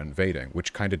Russia invading,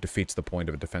 which kind of defeats the point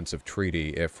of a defensive treaty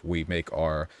if we make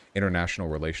our international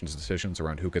relations decisions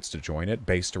around who gets to join it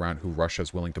based around who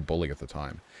Russia's willing to bully at the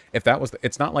time. If that was...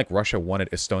 it's not like Russia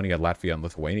wanted Estonia, Latvia, and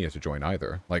Lithuania to join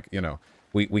either. Like, you know,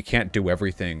 we can't do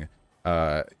everything...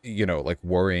 you know, like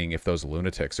worrying if those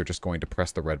lunatics are just going to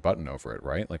press the red button over it,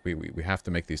 right? Like, we have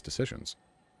to make these decisions.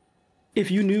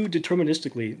 If you knew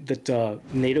deterministically that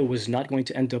NATO was not going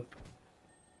to end up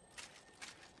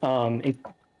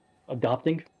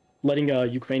letting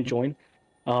Ukraine join,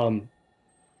 and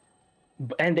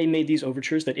they made these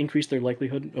overtures that increased their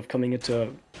likelihood of coming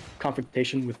into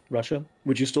confrontation with Russia,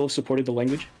 would you still have supported the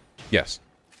language? Yes.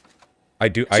 I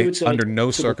do. So under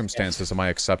no circumstances am I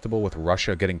acceptable with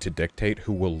Russia getting to dictate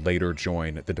who will later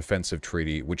join the defensive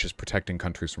treaty, which is protecting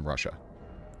countries from Russia.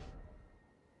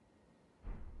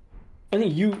 I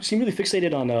think you seem really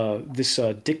fixated on this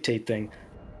dictate thing.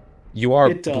 You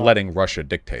are letting Russia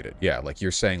dictate it. Yeah, like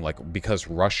you're saying, like, because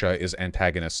Russia is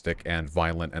antagonistic and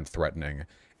violent and threatening,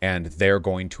 and they're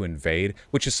going to invade,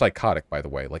 which is psychotic, by the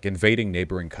way. Like, invading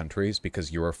neighboring countries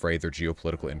because you're afraid their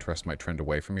geopolitical interests might trend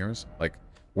away from yours. Like,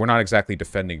 we're not exactly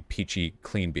defending peachy,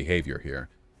 clean behavior here.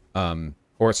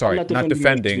 Or, sorry, not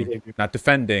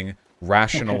defending,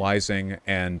 rationalizing,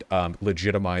 and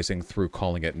legitimizing through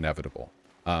calling it inevitable.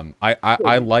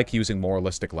 I like using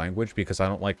moralistic language because I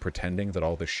don't like pretending that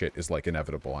all this shit is, like,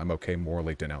 inevitable. I'm okay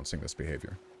morally denouncing this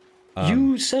behavior.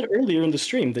 You said earlier in the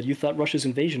stream that you thought Russia's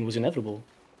invasion was inevitable.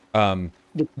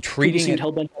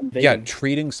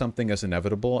 Treating something as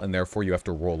inevitable and therefore you have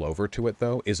to roll over to it,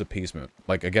 though, is appeasement.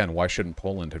 Like, again, why shouldn't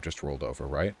Poland have just rolled over,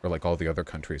 right? Or like all the other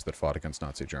countries that fought against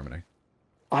Nazi Germany.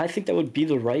 I think that would be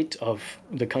the right of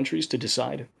the countries to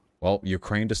decide. Well,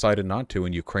 Ukraine decided not to,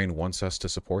 and Ukraine wants us to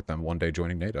support them one day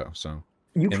joining NATO, so...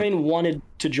 Ukraine wanted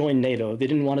to join NATO. They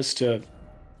didn't want us to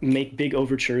make big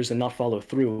overtures and not follow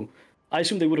through. I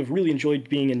assume they would have really enjoyed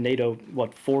being in NATO,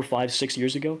 what, 4, 5, 6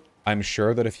 years ago? I'm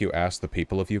sure that if you ask the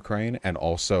people of Ukraine and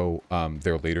also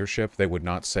their leadership, they would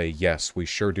not say, yes, we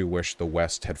sure do wish the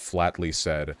West had flatly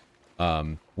said,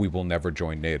 we will never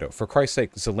join NATO. For Christ's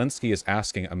sake, Zelensky is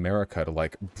asking America to,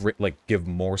 like, give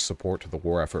more support to the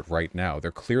war effort right now.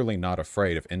 They're clearly not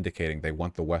afraid of indicating they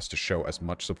want the West to show as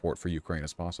much support for Ukraine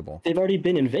as possible. They've already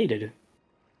been invaded.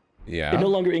 Yeah. They no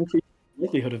longer increase the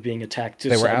likelihood of being attacked.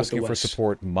 They were asking for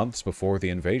support months before the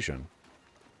invasion.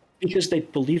 Because they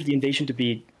believed the invasion to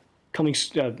be coming...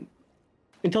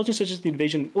 intelligence such as the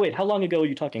invasion... Oh, wait, how long ago are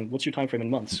you talking? What's your time frame in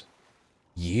months?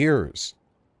 Years.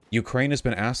 Ukraine has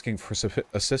been asking for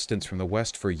assistance from the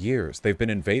West for years. They've been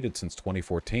invaded since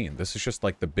 2014. This is just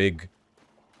like the big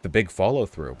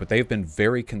follow-through. But they've been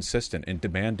very consistent in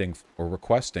demanding or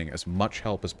requesting as much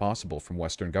help as possible from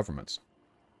Western governments.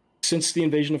 Since the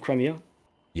invasion of Crimea?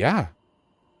 Yeah.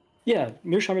 Yeah,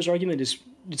 Mearsheimer's argument is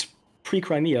it's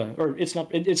pre-Crimea, or it's not.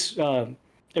 It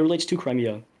relates to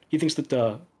Crimea. He thinks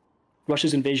that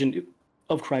Russia's invasion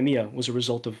of Crimea was a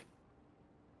result of...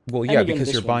 Well, yeah,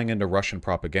 because you're buying into Russian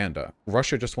propaganda.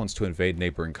 Russia just wants to invade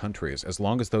neighboring countries. As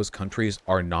long as those countries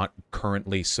are not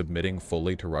currently submitting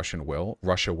fully to Russian will,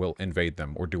 Russia will invade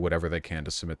them or do whatever they can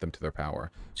to submit them to their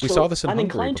power. We saw this in Hungary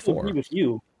before. I'm inclined to agree with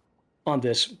you on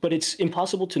this, but it's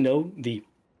impossible to know the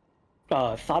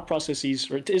thought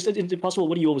processes, or is it impossible,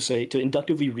 what do you always say, to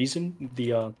inductively reason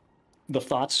the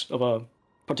thoughts of a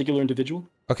particular individual?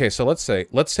 Okay, so let's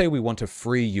say we want to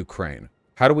free Ukraine.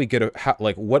 How do we get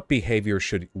what behavior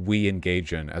should we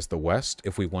engage in as the West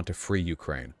if we want to free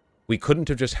Ukraine? We couldn't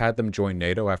have just had them join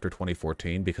NATO after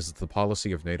 2014 because it's the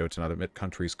policy of NATO to not admit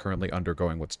countries currently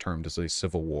undergoing what's termed as a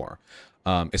civil war.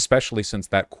 Especially since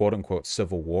that quote-unquote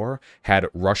civil war had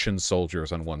Russian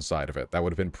soldiers on one side of it. That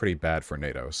would have been pretty bad for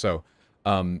NATO. So,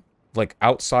 like,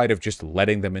 outside of just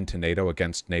letting them into NATO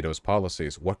against NATO's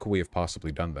policies, what could we have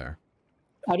possibly done there?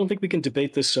 I don't think we can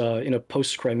debate this in a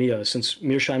post-Crimea, since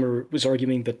Mearsheimer was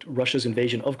arguing that Russia's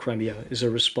invasion of Crimea is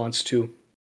a response to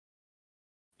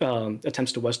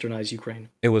attempts to westernize Ukraine.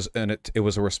 It was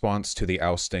a response to the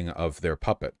ousting of their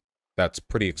puppet. That's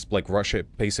pretty, like, Russia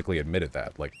basically admitted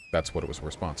that. Like, that's what it was a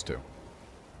response to.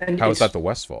 And How is that the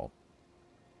West's fault?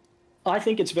 I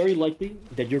think it's very likely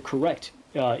that you're correct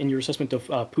in your assessment of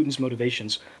Putin's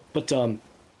motivations, but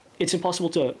it's impossible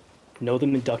to know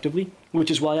them inductively, which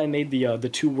is why I made the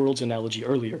two worlds analogy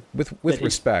earlier. With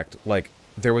respect, like,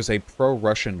 there was a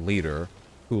pro-Russian leader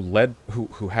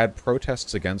who had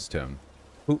protests against him.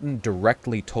 Putin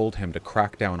directly told him to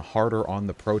crack down harder on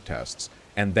the protests,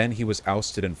 and then he was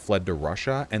ousted and fled to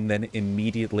Russia, and then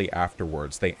immediately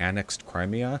afterwards they annexed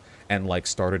Crimea and, like,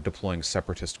 started deploying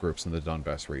separatist groups in the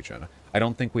Donbass region. I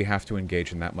don't think we have to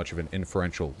engage in that much of an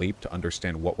inferential leap to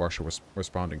understand what Russia was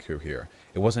responding to here.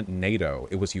 It wasn't NATO,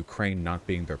 it was Ukraine not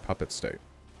being their puppet state.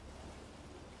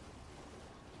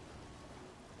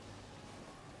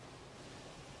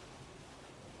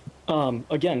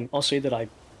 Again, I'll say that I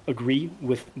agree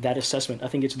with that assessment. I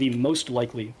think it's the most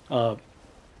likely.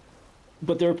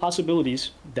 But there are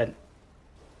possibilities that...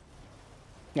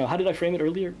 Now, how did I frame it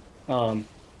earlier? Oh,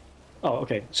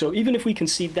 okay. So even if we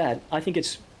concede that, I think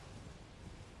it's...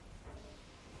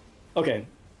 Okay.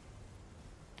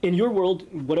 In your world,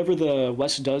 whatever the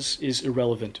West does is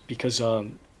irrelevant because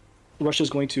Russia's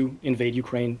going to invade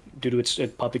Ukraine due to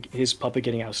his puppet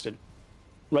getting ousted,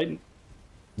 right?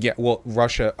 Yeah, well,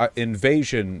 Russia...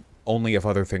 invasion, only if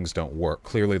other things don't work.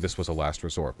 Clearly, this was a last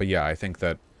resort. But yeah, I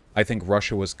think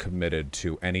Russia was committed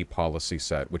to any policy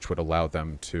set which would allow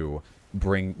them to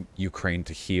bring Ukraine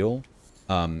to heel,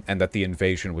 and that the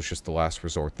invasion was just the last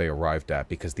resort they arrived at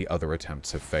because the other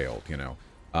attempts have failed, you know.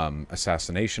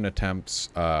 Assassination attempts,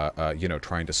 you know,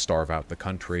 trying to starve out the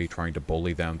country, trying to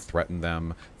bully them, threaten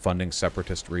them, funding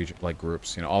separatist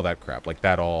groups, you know, all that crap. Like,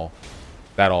 that all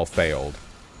failed.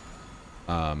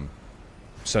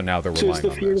 So now they're relying on this. So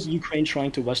it's the fear of Ukraine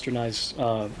trying to westernize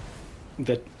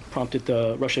that prompted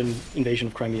the Russian invasion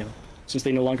of Crimea, since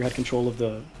they no longer had control of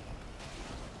the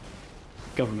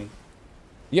government.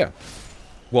 Yeah.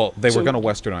 Well, they were going to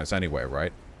westernize anyway,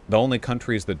 right? The only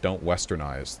countries that don't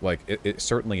westernize, like,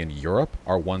 certainly in Europe,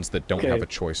 are ones that don't have a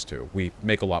choice to. We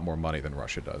make a lot more money than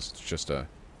Russia does. It's just a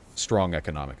strong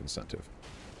economic incentive.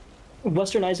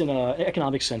 Westernize in an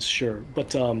economic sense, sure.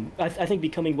 But I think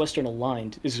becoming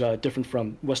Western-aligned is different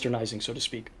from westernizing, so to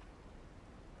speak.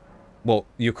 Well,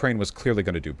 Ukraine was clearly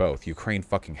going to do both. Ukraine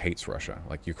fucking hates Russia.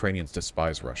 Like, Ukrainians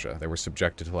despise Russia. They were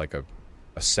subjected to, like, a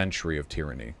century of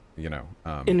tyranny, you know.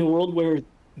 In a world where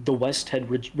the West had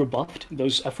rebuffed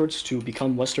those efforts to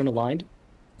become Western-aligned,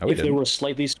 if there were a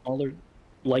slightly smaller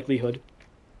likelihood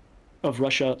of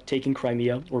Russia taking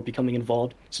Crimea or becoming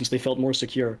involved since they felt more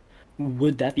secure,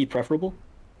 would that be preferable?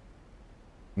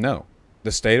 No.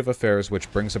 The state of affairs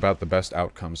which brings about the best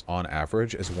outcomes on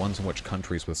average is ones in which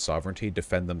countries with sovereignty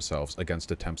defend themselves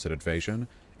against attempts at invasion,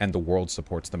 and the world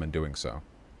supports them in doing so.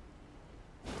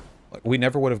 We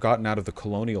never would have gotten out of the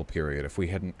colonial period if we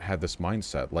hadn't had this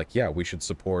mindset. Like, yeah, we should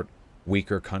support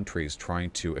weaker countries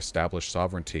trying to establish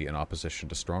sovereignty in opposition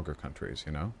to stronger countries,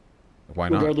 you know? Why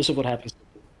not? Regardless of what happens.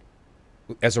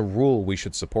 As a rule, we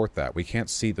should support that. We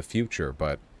can't see the future,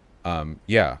 but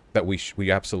yeah, that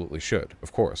we absolutely should,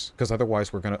 of course, because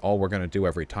otherwise all we're gonna do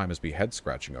every time is be head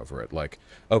scratching over it. Like,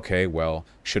 okay, well,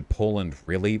 should Poland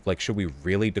really, like, should we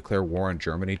really declare war on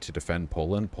Germany to defend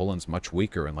Poland? Poland's much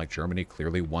weaker, and, like, Germany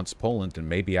clearly wants Poland, and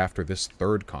maybe after this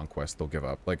third conquest they'll give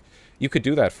up. Like, you could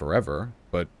do that forever,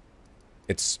 but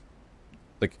it's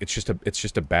like it's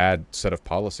just a bad set of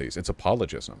policies. It's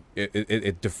apologism.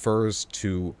 It defers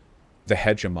to the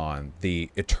hegemon,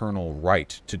 the eternal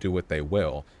right to do what they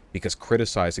will, because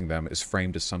criticizing them is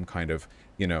framed as some kind of,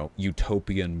 you know,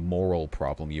 utopian moral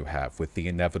problem you have with the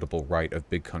inevitable right of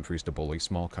big countries to bully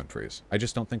small countries. I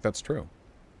just don't think that's true.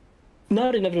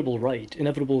 Not inevitable right,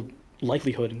 inevitable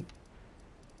likelihood.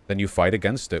 Then you fight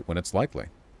against it when it's likely.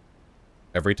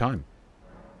 Every time.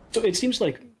 So it seems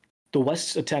like the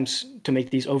West's attempts to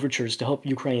make these overtures to help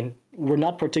Ukraine were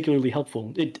not particularly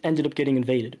helpful. It ended up getting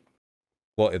invaded.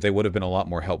 Well, they would have been a lot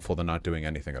more helpful than not doing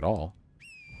anything at all.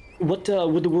 What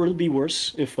would the world be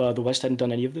worse if the West hadn't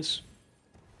done any of this?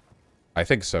 I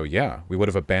think so, yeah. We would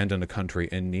have abandoned a country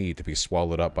in need to be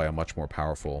swallowed up by a much more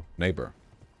powerful neighbor.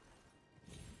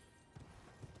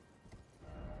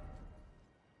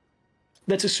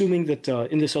 That's assuming that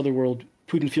in this other world,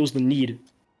 Putin feels the need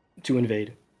to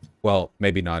invade. Well,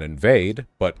 maybe not invade,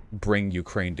 but bring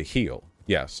Ukraine to heel,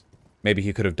 yes. Maybe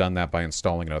he could have done that by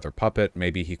installing another puppet.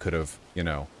 Maybe he could have, you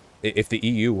know... If the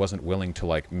EU wasn't willing to,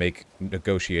 like, make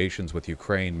negotiations with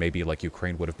Ukraine, maybe, like,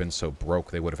 Ukraine would have been so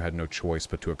broke they would have had no choice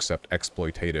but to accept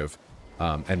exploitative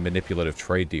and manipulative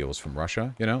trade deals from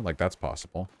Russia, you know? Like, that's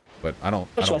possible. But I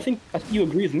think you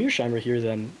agree with Mearsheimer here,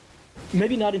 then.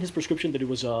 maybe not in his prescription that it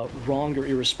was wrong or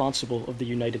irresponsible of the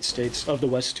United States, of the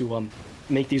West, to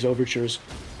make these overtures,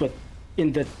 but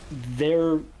in that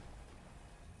the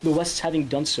West's having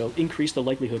done so increased the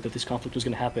likelihood that this conflict was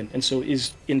going to happen, and so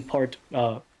is in part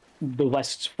the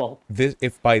West's fault.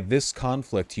 If by this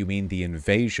conflict you mean the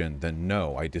invasion, then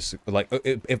no, I disagree. Like,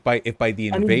 if by the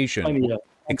invasion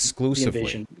exclusively, the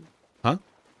invasion. Huh?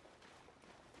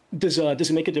 Does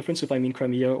it make a difference if I mean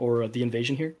Crimea or the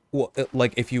invasion here? Well,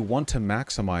 like, if you want to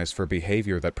maximize for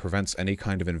behavior that prevents any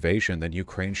kind of invasion, then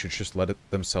Ukraine should just let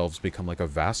themselves become like a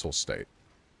vassal state.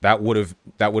 That would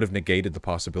have negated the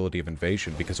possibility of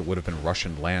invasion, because it would have been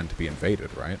Russian land to be invaded,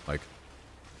 right?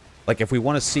 Like if we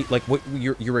want to see, like, what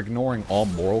you're ignoring all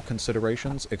moral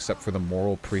considerations except for the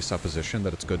moral presupposition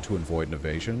that it's good to avoid an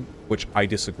invasion, which I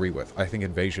disagree with. I think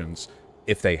invasions,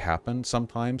 if they happen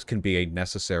sometimes, can be a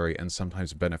necessary and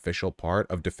sometimes beneficial part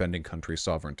of defending country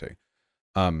sovereignty.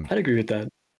 I'd agree with that.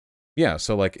 Yeah,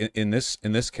 so like in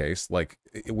this case, like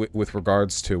with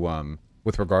regards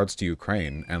to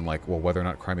Ukraine and like, well, whether or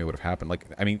not Crimea would have happened, like,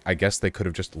 I mean, I guess they could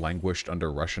have just languished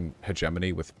under Russian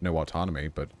hegemony with no autonomy,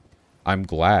 but I'm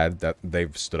glad that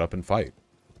they've stood up and fight.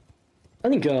 I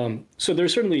think so.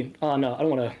 There's certainly no, I don't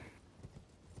want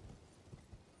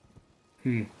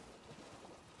to.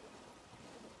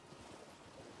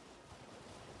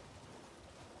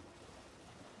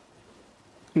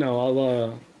 No,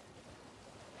 I'll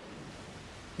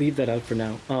leave that out for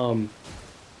now.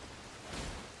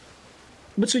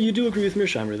 But so you do agree with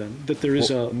Mearsheimer then, that there is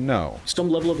some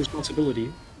level of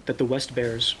responsibility that the West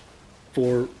bears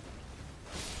for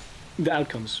the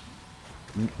outcomes?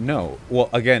 No. Well,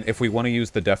 again, if we want to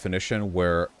use the definition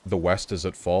where the West is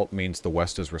at fault means the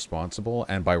West is responsible,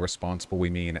 and by responsible we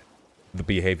mean the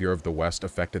behavior of the West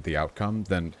affected the outcome,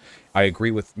 then I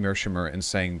agree with Mearsheimer in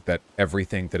saying that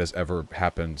everything that has ever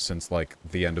happened since, like,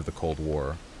 the end of the Cold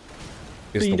War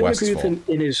is the West's fault. You don't agree with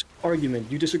him in his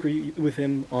argument. You disagree with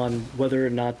him on whether or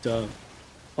not a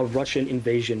Russian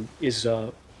invasion is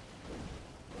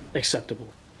acceptable.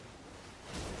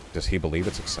 Does he believe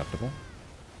it's acceptable?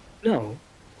 No.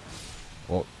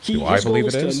 Well, do I believe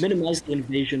it is? To minimize the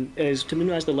invasion, is to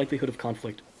minimize the likelihood of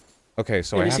conflict. Okay,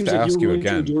 so I have to ask you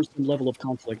again. To endure some level of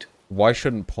conflict. Why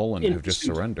shouldn't Poland have just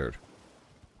surrendered?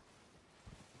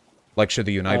 Like, should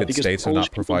the United States have not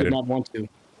provided? Did not want to.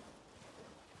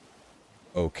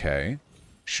 Okay.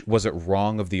 Was it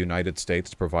wrong of the United States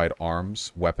to provide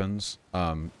arms, weapons,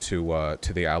 to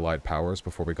the Allied powers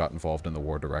before we got involved in the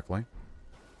war directly?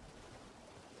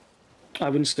 I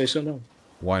wouldn't say so, no.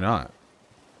 Why not?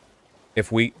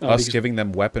 If us giving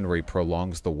them weaponry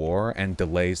prolongs the war and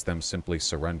delays them simply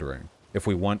surrendering. If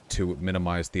we want to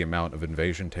minimize the amount of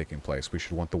invasion taking place, we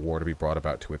should want the war to be brought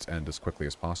about to its end as quickly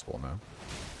as possible, no?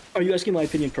 Are you asking my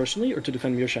opinion personally, or to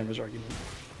defend Mearsheimer's argument?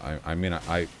 I mean,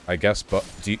 I guess, but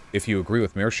if you agree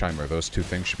with Mearsheimer, those two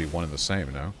things should be one and the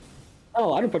same, no?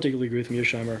 Oh, I don't particularly agree with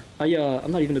Mearsheimer.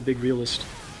 I'm not even a big realist.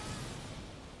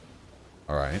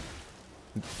 Alright.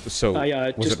 So,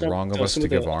 was it wrong of us to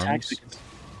give arms?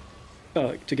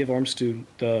 To give arms to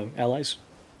the Allies?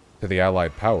 To the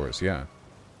Allied powers, yeah.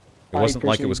 It wasn't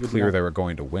like it was clear they were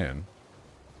going to win.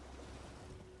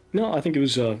 No, I think it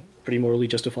was pretty morally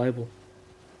justifiable.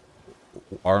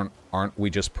 Aren't we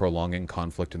just prolonging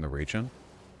conflict in the region?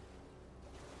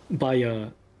 By,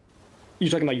 you're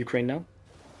talking about Ukraine now?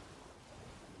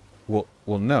 Well,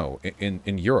 no.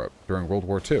 In Europe, during World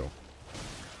War II.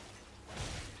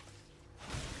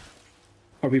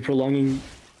 Are we prolonging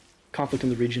conflict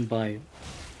in the region by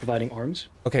providing arms?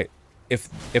 Okay, if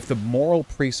the moral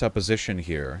presupposition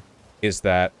here is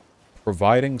that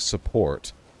providing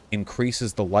support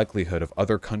increases the likelihood of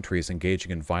other countries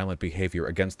engaging in violent behavior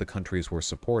against the countries we're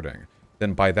supporting,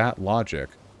 then by that logic,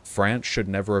 France should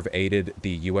never have aided the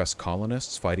US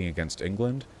colonists fighting against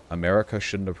England, America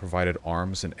shouldn't have provided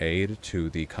arms and aid to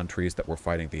the countries that were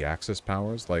fighting the Axis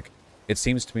powers. Like, it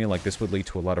seems to me like this would lead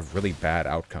to a lot of really bad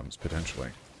outcomes, potentially.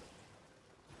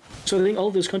 So I think all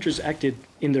of those countries acted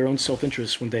in their own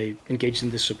self-interest when they engaged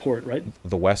in this support, right?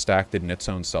 The West acted in its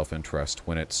own self-interest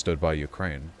when it stood by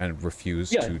Ukraine and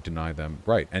refused to deny them.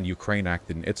 Right, and Ukraine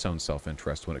acted in its own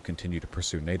self-interest when it continued to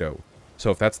pursue NATO.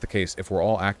 So if that's the case, if we're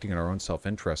all acting in our own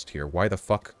self-interest here, why the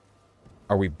fuck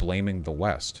are we blaming the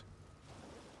West?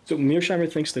 So Mearsheimer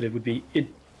thinks that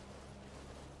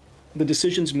the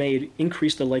decisions made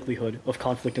increase the likelihood of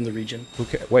conflict in the region.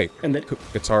 Okay, wait, and that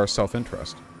it's our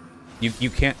self-interest. You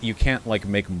can't like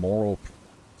make moral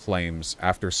claims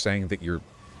after saying that you're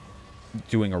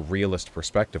doing a realist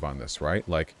perspective on this, right?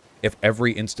 Like, if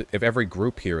every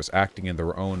group here is acting in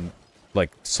their own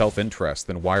like self-interest,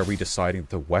 then why are we deciding that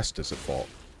the West is at fault?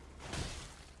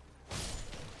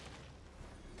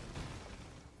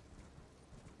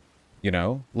 You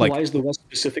know, like, Why is the West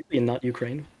specifically and not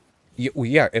Ukraine? well,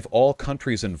 yeah, if all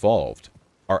countries involved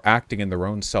are acting in their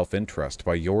own self-interest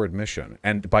by your admission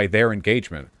and by their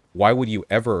engagement, why would you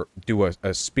ever do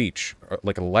a speech,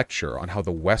 like a lecture, on how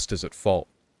the West is at fault?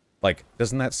 Like,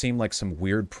 doesn't that seem like some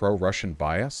weird pro-Russian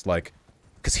bias? Like,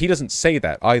 because he doesn't say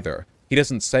that either. He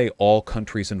doesn't say all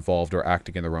countries involved are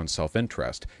acting in their own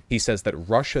self-interest. He says that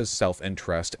Russia's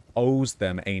self-interest owes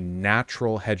them a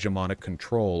natural hegemonic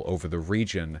control over the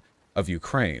region of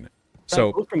Ukraine. That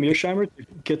So, quote from Mearsheimer, to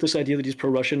get this idea that he's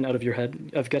pro-Russian out of your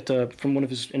head, I've got from one of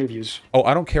his interviews. oh,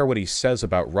 I don't care what he says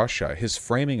about Russia. His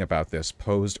framing about this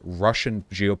posed Russian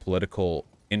geopolitical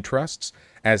interests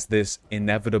as this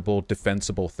inevitable,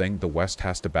 defensible thing the West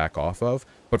has to back off of.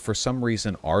 But for some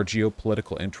reason, our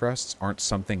geopolitical interests aren't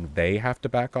something they have to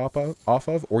back off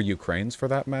of, or Ukraine's for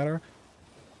that matter.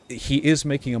 He is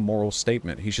making a moral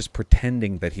statement. He's just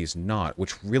pretending that he's not,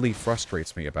 which really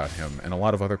frustrates me about him and a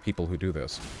lot of other people who do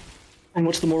this. And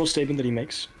what's the moral statement that he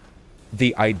makes?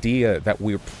 The idea that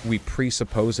we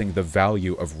presupposing the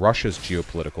value of Russia's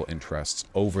geopolitical interests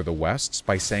over the West's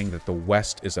by saying that the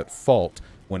West is at fault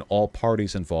when all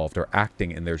parties involved are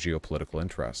acting in their geopolitical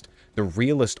interest. The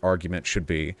realist argument should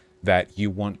be that you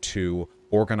want to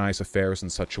organize affairs in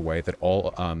such a way that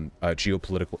all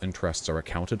geopolitical interests are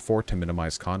accounted for to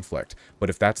minimize conflict. But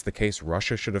if that's the case,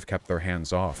 Russia should have kept their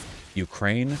hands off.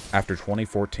 Ukraine, after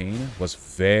 2014, was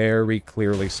very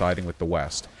clearly siding with the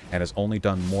West, and has only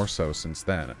done more so since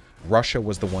then. Russia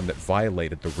was the one that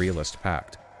violated the realist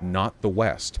pact, not the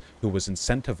West, who was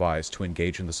incentivized to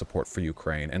engage in the support for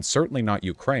Ukraine, and certainly not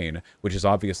Ukraine, which is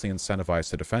obviously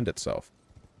incentivized to defend itself.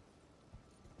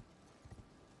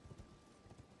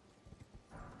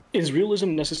 Is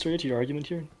realism necessary to your argument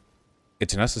here?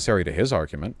 It's necessary to his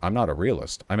argument. I'm not a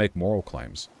realist. I make moral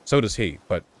claims. So does he,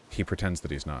 but he pretends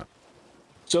that he's not.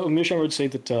 So Mearsheimer would say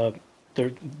that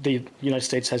the United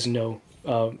States has no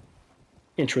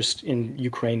interest in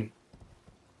Ukraine.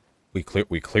 We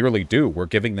clearly do. We're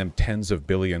giving them tens of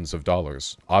billions of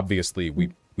dollars. Obviously,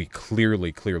 we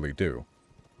clearly do.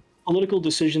 Political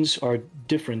decisions are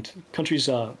different. Countries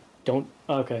don't...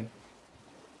 Okay.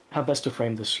 How best to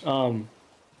frame this?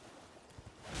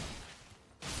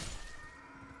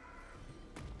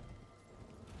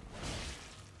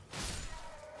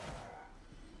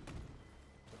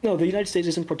 No, the United States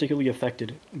isn't particularly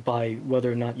affected by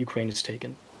whether or not Ukraine is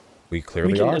taken. We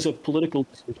clearly We can, are. as a political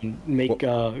decision,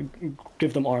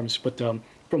 give them arms, but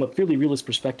from a purely realist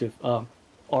perspective,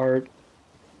 our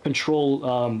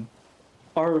control,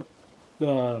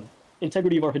 the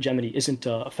integrity of our hegemony isn't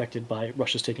affected by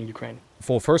Russia's taking Ukraine.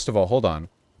 Well, first of all, hold on.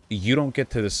 You don't get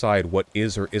to decide what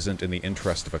is or isn't in the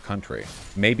interest of a country.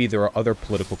 Maybe there are other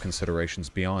political considerations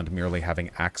beyond merely having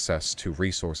access to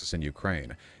resources in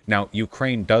Ukraine. Now,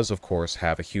 Ukraine does, of course,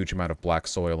 have a huge amount of black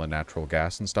soil and natural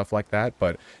gas and stuff like that,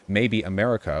 but maybe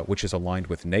America, which is aligned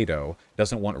with NATO,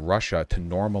 doesn't want Russia to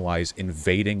normalize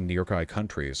invading nearby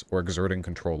countries or exerting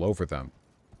control over them.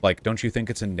 Like, don't you think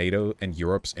it's in NATO and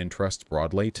Europe's interest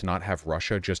broadly to not have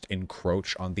Russia just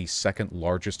encroach on the second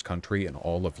largest country in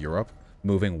all of Europe,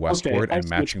 moving westward and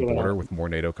matching border with more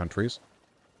NATO countries?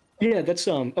 Yeah, that's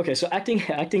okay. So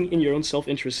acting in your own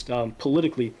self-interest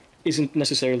politically isn't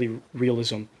necessarily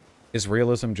realism. Is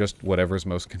realism just whatever's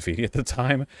most convenient at the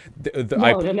time?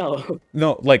 No.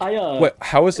 No, like,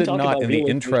 how is it talk not about in the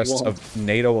realism interests as well. of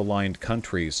NATO-aligned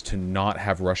countries to not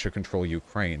have Russia control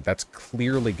Ukraine? That's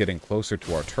clearly getting closer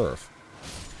to our turf.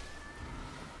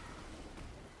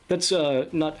 That's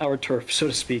not our turf, so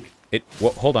to speak.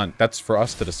 Well, hold on. That's for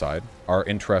us to decide. Our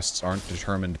interests aren't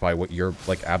determined by what your,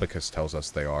 like, abacus tells us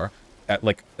they are.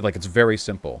 Like, it's very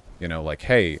simple. You know, like,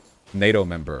 hey, NATO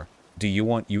member, do you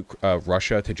want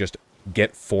Russia to just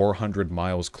get 400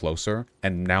 miles closer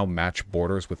and now match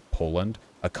borders with Poland,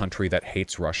 a country that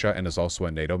hates Russia and is also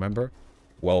a NATO member?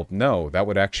 Well, no, that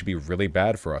would actually be really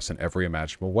bad for us in every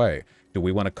imaginable way. Do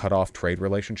we want to cut off trade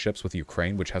relationships with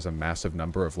Ukraine, which has a massive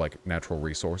number of, like, natural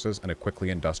resources and a quickly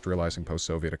industrializing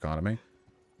post-Soviet economy?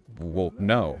 Well,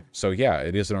 no. So yeah,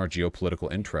 it is in our geopolitical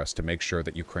interest to make sure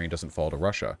that Ukraine doesn't fall to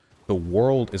Russia. The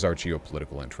world is our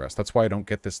geopolitical interest. That's why I don't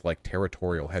get this, like,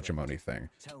 territorial hegemony thing.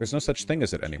 There's no such thing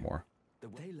as it anymore.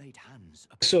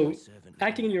 So,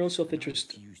 acting in your own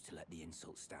self-interest,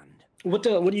 what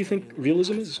do you think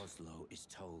realism is?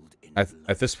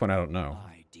 At this point, I don't know.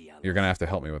 You're gonna have to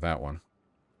help me with that one.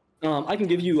 I can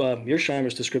give you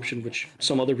Mearsheimer's description, which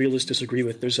some other realists disagree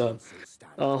with. There's a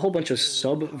whole bunch of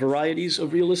sub-varieties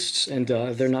of realists, and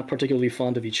they're not particularly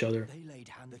fond of each other.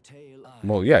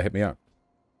 Well, yeah, hit me up.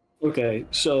 Okay,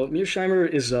 so Mearsheimer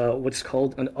is what's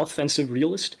called an offensive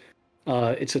realist.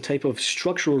 It's a type of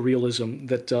structural realism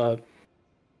that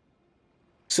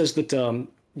says that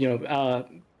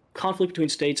conflict between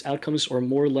states outcomes are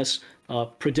more or less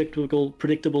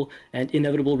predictable, and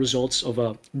inevitable results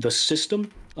of the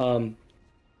system of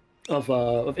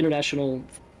international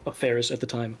affairs at the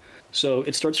time. So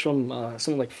it starts from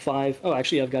something like five. Oh,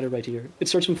 actually, I've got it right here. It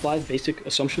starts from five basic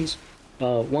assumptions.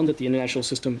 One, that the international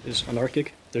system is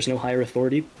anarchic. There's no higher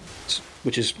authority,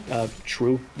 which is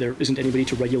true. There isn't anybody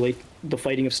to regulate the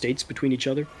fighting of states between each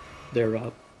other.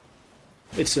 The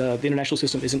international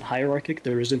system isn't hierarchic.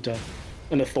 There isn't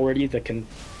an authority that can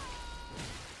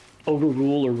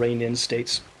overrule or rein in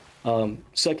states.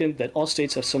 Second, that all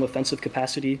states have some offensive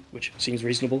capacity, which seems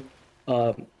reasonable.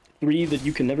 Three, that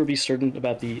you can never be certain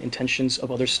about the intentions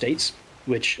of other states,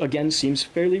 which again seems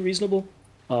fairly reasonable.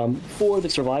 Four,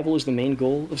 that survival is the main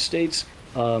goal of states.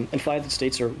 And five, that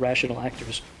states are rational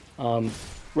actors.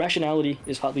 Rationality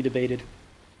is hotly debated,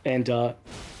 and a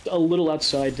little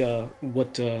outside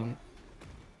what. None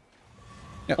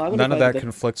of that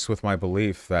conflicts with my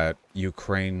belief that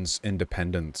Ukraine's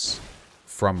independence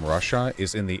from Russia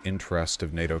is in the interest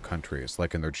of NATO countries,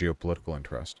 like in their geopolitical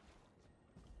interest.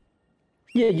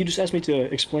 Yeah, you just asked me to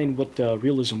explain what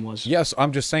realism was. Yes,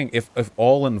 I'm just saying, if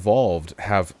all involved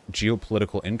have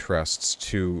geopolitical interests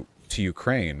to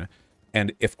Ukraine,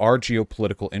 and if our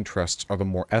geopolitical interests are the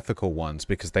more ethical ones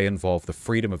because they involve the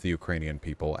freedom of the Ukrainian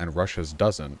people and Russia's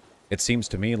doesn't, it seems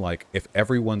to me like if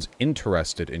everyone's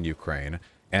interested in Ukraine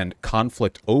and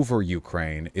conflict over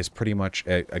Ukraine is pretty much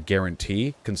a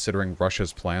guarantee, considering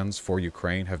Russia's plans for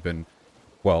Ukraine have been,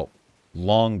 well,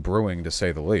 long brewing to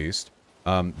say the least,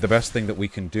 the best thing that we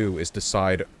can do is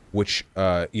decide which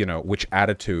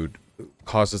attitude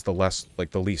causes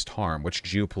the least harm, which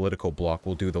geopolitical bloc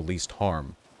will do the least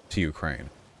harm to Ukraine.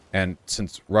 And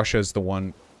since Russia is the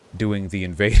one doing the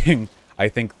invading, I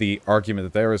think the argument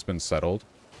that there has been settled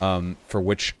for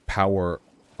which power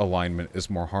alignment is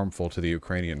more harmful to the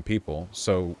Ukrainian people.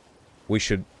 So we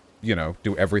should,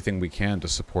 do everything we can to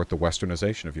support the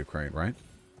westernization of Ukraine, right?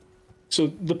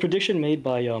 So the prediction made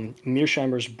by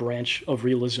Mearsheimer's branch of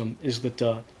realism is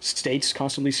that states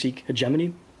constantly seek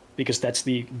hegemony because that's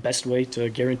the best way to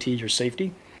guarantee your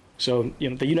safety. So,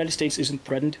 the United States isn't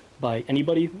threatened by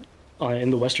anybody in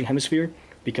the Western Hemisphere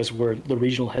because we're the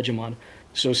regional hegemon.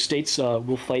 So states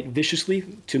will fight viciously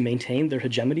to maintain their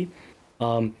hegemony.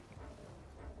 And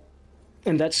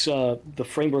that's the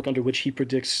framework under which he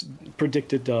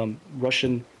predicted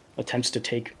Russian attempts to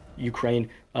take Ukraine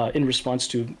in response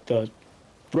to the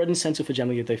threatened sense of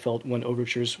hegemony that they felt when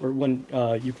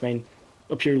Ukraine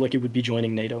appeared like it would be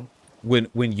joining NATO.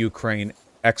 When Ukraine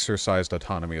exercised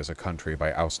autonomy as a country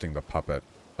by ousting the puppet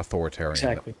authoritarian.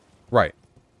 Exactly. Right.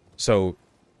 So,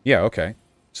 yeah, okay.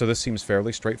 So this seems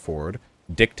fairly straightforward.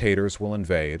 Dictators will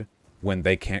invade when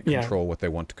they can't control what they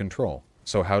want to control.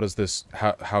 So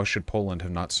how should Poland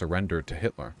have not surrendered to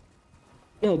Hitler?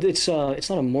 No, it's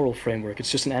not a moral framework.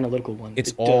 It's just an analytical one.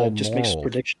 It all just moral. Makes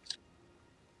predictions.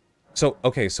 So,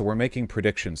 okay, so we're making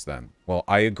predictions then. Well,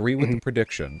 I agree with the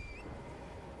prediction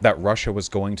that Russia was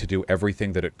going to do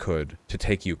everything that it could to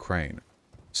take Ukraine.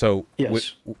 So,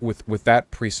 yes. with that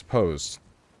presupposed,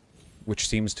 which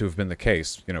seems to have been the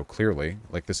case, clearly,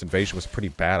 like this invasion was a pretty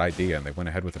bad idea and they went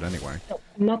ahead with it anyway.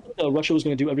 Not that Russia was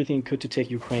going to do everything it could to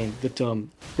take Ukraine, that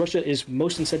Russia is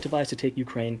most incentivized to take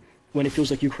Ukraine when it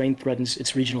feels like Ukraine threatens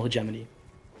its regional hegemony.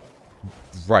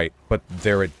 Right, but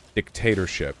they're a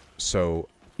dictatorship, so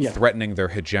threatening their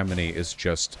hegemony is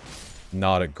just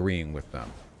not agreeing with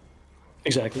them.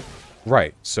 Exactly.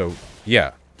 Right, so,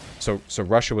 yeah. So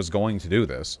Russia was going to do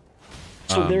this.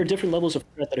 So there are different levels of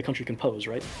threat that a country can pose,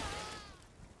 right?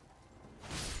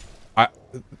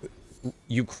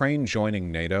 Ukraine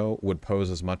joining NATO would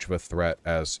pose as much of a threat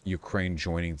as Ukraine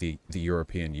joining the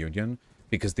European Union,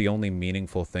 because the only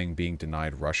meaningful thing being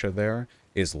denied Russia there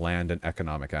is land and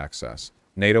economic access.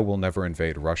 NATO will never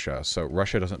invade Russia, so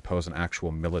Russia doesn't pose an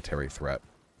actual military threat.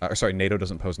 NATO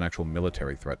doesn't pose an actual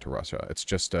military threat to Russia. It's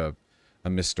just a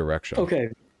misdirection. Okay,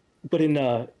 but in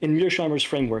Mearsheimer's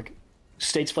framework,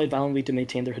 states fight valiantly to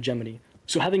maintain their hegemony.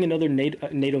 So having another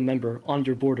NATO member on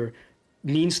your border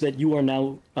means that you are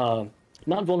now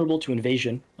not vulnerable to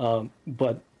invasion,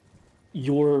 but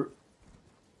your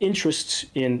interests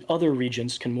in other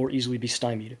regions can more easily be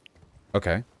stymied.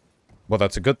 Okay. Well,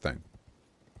 that's a good thing.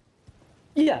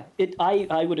 Yeah,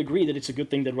 I would agree that it's a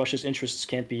good thing that Russia's interests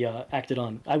can't be acted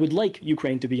on. I would like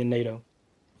Ukraine to be in NATO.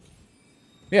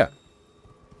 Yeah.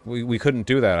 We couldn't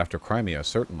do that after Crimea,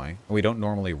 certainly. We don't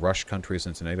normally rush countries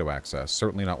into NATO access,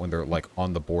 certainly not when they're, like,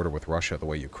 on the border with Russia the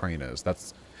way Ukraine is.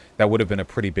 That would have been a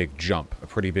pretty big jump, a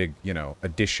pretty big,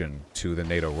 addition to the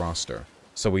NATO roster.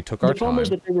 So we took our time. The problem was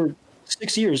that they were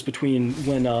 6 years between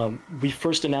when we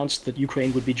first announced that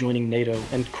Ukraine would be joining NATO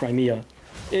and Crimea.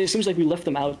 It seems like we left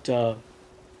them out Can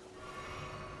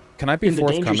I be in the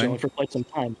danger forthcoming? zone for quite some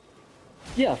time.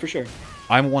 Yeah, for sure.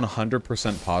 I'm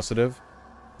 100% positive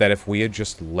that if we had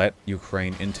just let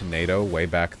Ukraine into NATO way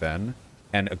back then,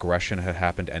 and aggression had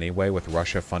happened anyway with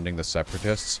Russia funding the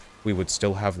separatists, we would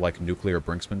still have, like, nuclear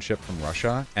brinksmanship from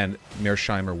Russia, and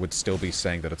Mearsheimer would still be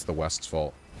saying that it's the West's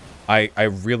fault. I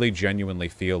really genuinely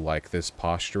feel like this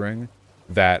posturing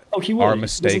that our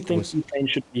mistake he doesn't was... think Ukraine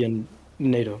should be in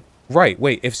NATO. Right,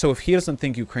 wait, if he doesn't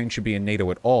think Ukraine should be in NATO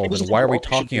at all, then why are we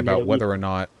talking about whether or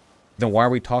not... Then why are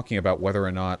we talking about whether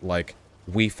or not, like,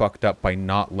 we fucked up by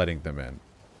not letting them in?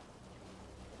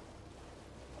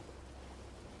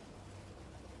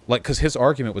 Like, because his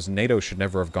argument was NATO should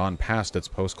never have gone past its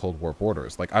post-Cold War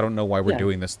borders. Like, I don't know why we're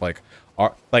doing this, like...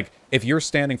 if you're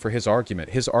standing for his argument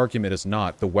is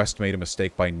not the West made a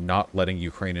mistake by not letting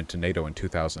Ukraine into NATO in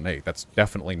 2008. That's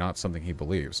definitely not something he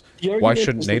believes. Why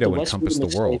shouldn't NATO encompass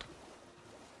the world?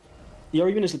 The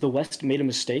argument is that the West made a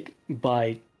mistake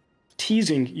by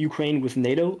teasing Ukraine with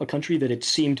NATO, a country that it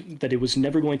seemed that it was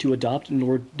never going to adopt,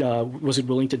 nor was it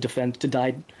willing to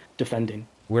die defending.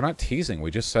 We're not teasing.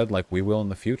 We just said, like, we will in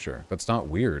the future. That's not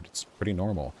weird. It's pretty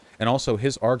normal. And also,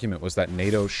 his argument was that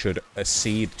NATO should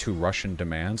accede to Russian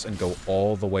demands and go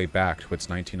all the way back to its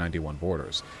 1991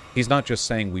 borders. He's not just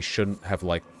saying we shouldn't have,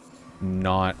 like,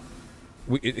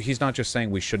 he's not just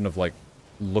saying we shouldn't have, like,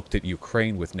 looked at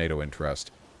Ukraine with NATO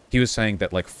interest. He was saying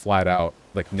that, like, flat out,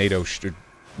 like, NATO should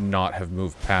not have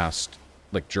moved past,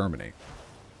 like, Germany.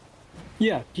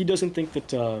 Yeah, he doesn't think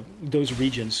that those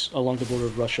regions along the border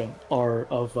of Russia are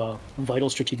of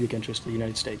vital strategic interest to the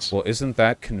United States. Well, isn't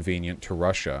that convenient to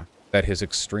Russia, that his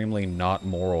extremely not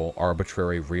moral,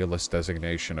 arbitrary, realist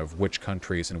designation of which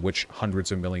countries and which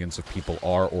hundreds of millions of people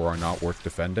are or are not worth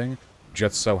defending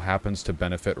just so happens to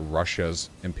benefit Russia's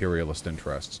imperialist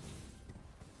interests?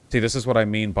 See, this is what I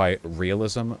mean by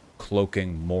realism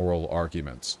cloaking moral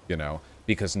arguments, you know?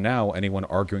 Because now anyone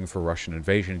arguing for Russian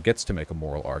invasion gets to make a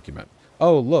moral argument.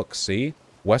 Oh, look, see?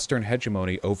 Western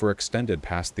hegemony overextended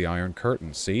past the Iron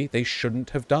Curtain. See? They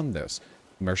shouldn't have done this.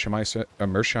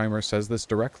 Mearsheimer says this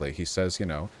directly. He says, you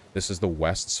know, this is the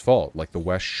West's fault. Like, the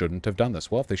West shouldn't have done this.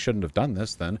 Well, if they shouldn't have done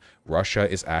this, then Russia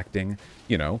is acting,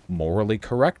 you know, morally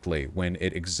correctly when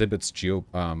it exhibits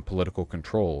geopolitical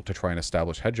control to try and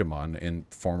establish hegemon in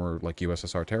former, like,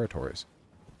 USSR territories.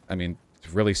 I mean,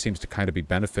 it really seems to kind of be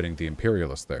benefiting the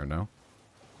imperialists there, no?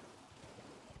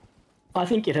 I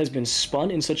think it has been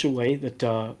spun in such a way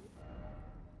that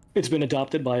it's been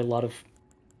adopted by a lot of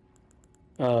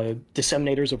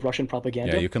disseminators of Russian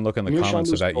propaganda. Yeah, you can look in the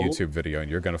comments of that YouTube video, and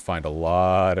you're going to find a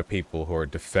lot of people who are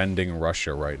defending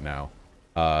Russia right now.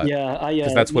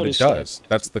 Because that's what it does.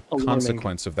 That's the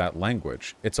consequence of that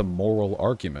language. It's a moral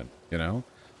argument, you know?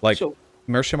 Like, so,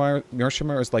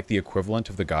 Mearsheimer is like the equivalent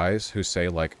of the guys who say,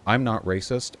 like, I'm not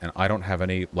racist, and I don't have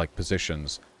any, like,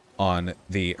 positions on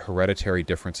the hereditary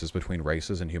differences between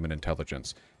races and human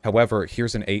intelligence. However,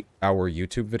 here's an 8-hour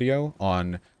YouTube video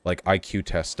on, like, IQ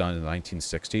tests done in the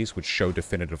 1960s, which show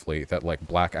definitively that, like,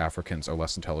 black Africans are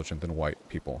less intelligent than white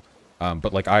people.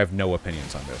 But, like, I have no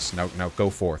opinions on this. Now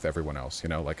go forth, everyone else. You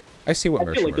know, like, I see what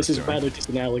Mearsheimer is doing. I feel like this is rather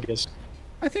disanalogous.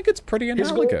 I think it's pretty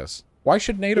analogous. Why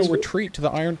should NATO retreat to the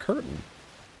Iron Curtain?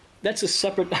 That's a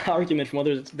separate argument from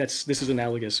whether this is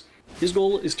analogous. His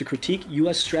goal is to critique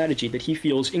U.S. strategy that he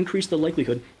feels increased the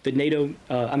likelihood that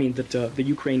the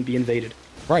Ukraine be invaded.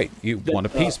 Right. You want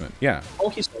appeasement, yeah.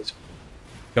 All he says.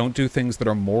 Don't do things that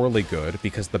are morally good,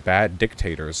 because the bad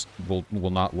dictators will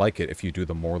not like it if you do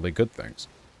the morally good things.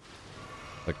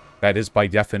 Like, that is by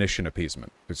definition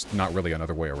appeasement. There's not really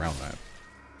another way around that.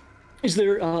 Is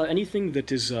there anything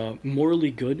that is morally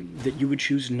good that you would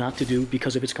choose not to do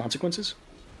because of its consequences?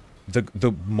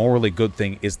 The morally good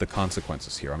thing is the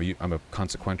consequences here. I'm a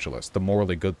consequentialist. The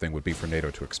morally good thing would be for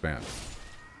NATO to expand.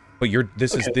 But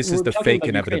this is the fake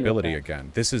inevitability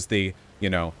again. This is the, you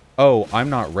know, oh, I'm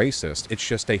not racist. It's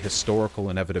just a historical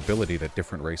inevitability that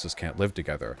different races can't live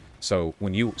together. So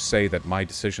when you say that my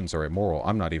decisions are immoral,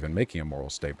 I'm not even making a moral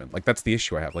statement. Like, that's the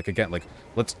issue I have. Like, again,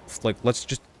 let's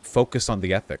just focus on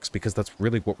the ethics, because that's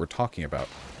really what we're talking about.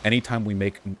 Anytime we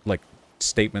make, like,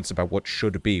 statements about what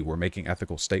should be, we're making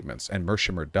ethical statements, and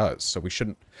Mearsheimer does. So we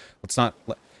shouldn't, it's not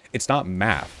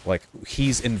math. Like,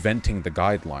 he's inventing the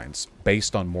guidelines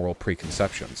based on moral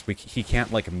preconceptions. He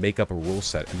can't, like, make up a rule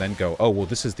set and then go, oh, well,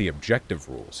 this is the objective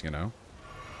rules, you know?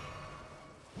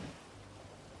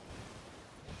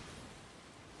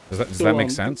 Does that make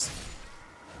sense?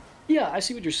 Yeah, I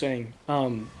see what you're saying.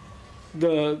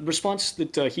 the response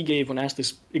that he gave when asked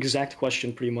this exact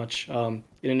question, pretty much in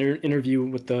an interview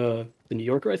with the New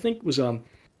Yorker, I think, was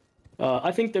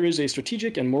I think there is a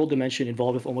strategic and moral dimension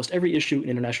involved with almost every issue in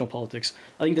international politics.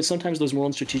 I think that sometimes those moral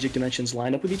and strategic dimensions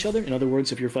line up with each other. In other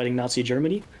words, if you're fighting Nazi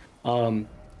Germany,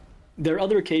 there are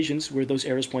other occasions where those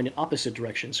arrows point in opposite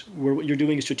directions, where what you're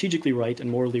doing is strategically right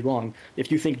and morally wrong.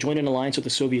 If you think join an alliance with the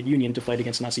Soviet Union to fight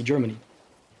against Nazi Germany,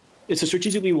 it's a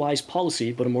strategically wise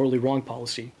policy, but a morally wrong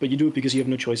policy. But you do it because you have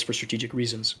no choice for strategic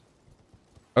reasons.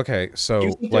 Okay, Do you so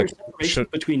think like, there's a separation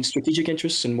between strategic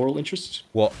interests and moral interests?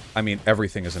 well, I mean,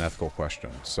 everything is an ethical question.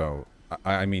 So,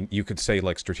 I mean, you could say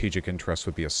like strategic interests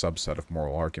would be a subset of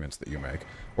moral arguments that you make,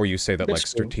 or you say that That's like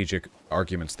true. strategic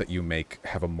arguments that you make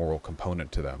have a moral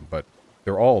component to them, but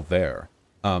they're all there.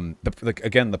 Like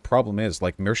again, the problem is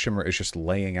like Mearsheimer is just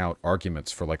laying out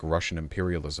arguments for like Russian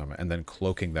imperialism and then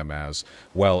cloaking them as,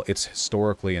 well, it's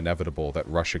historically inevitable that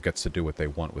Russia gets to do what they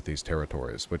want with these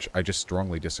territories, which I just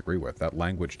strongly disagree with. That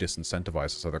language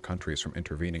disincentivizes other countries from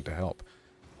intervening to help.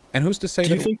 And who's to say Do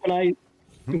you that? think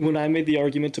when I made the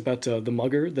argument about the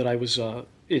mugger that I was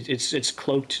it's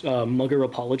cloaked mugger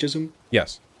apologism?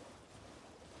 Yes.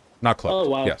 Not cloaked.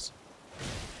 Oh wow, Yes.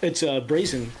 it's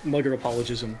brazen mugger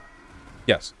apologism.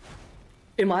 Yes.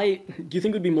 Do you think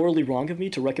it would be morally wrong of me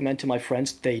to recommend to my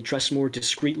friends that they dress more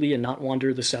discreetly and not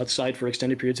wander the South Side for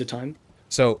extended periods of time?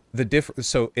 So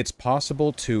so it's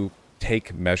possible to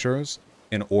take measures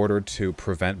in order to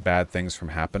prevent bad things from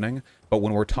happening, but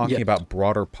when we're talking Yes. about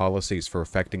broader policies for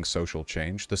affecting social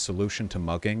change, the solution to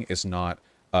mugging is not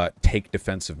take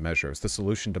defensive measures. The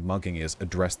solution to mugging is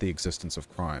address the existence of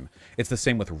crime. It's the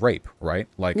same with rape, right?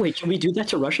 Like, Wait, can we do that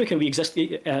to Russia? Can we address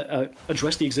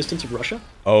the existence of Russia?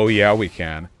 oh yeah, we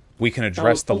can. We can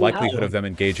address the how? likelihood of them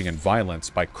engaging in violence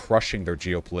by crushing their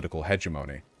geopolitical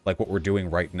hegemony, like what we're doing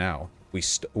right now.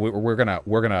 We're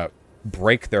gonna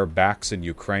break their backs in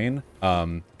Ukraine,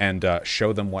 and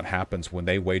show them what happens when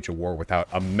they wage a war without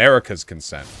America's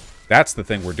consent. That's the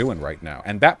thing we're doing right now.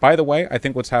 And that, by the way, I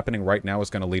think what's happening right now is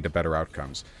going to lead to better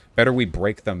outcomes. Better we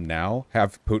break them now,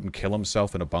 have Putin kill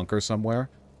himself in a bunker somewhere,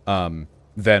 than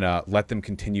let them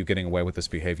continue getting away with this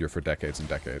behavior for decades and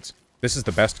decades. This is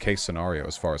the best case scenario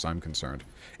as far as I'm concerned.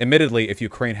 Admittedly, if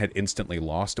Ukraine had instantly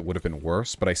lost, it would have been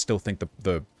worse, but I still think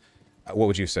the what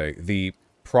would you say? The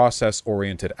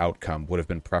process-oriented outcome would have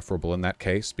been preferable in that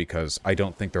case, because I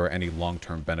don't think there are any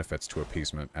long-term benefits to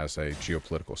appeasement as a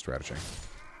geopolitical strategy.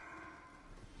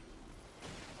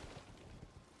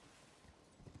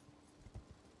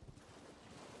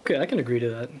 Okay, I can agree to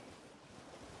that.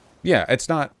 Yeah, it's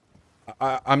not.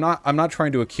 I'm not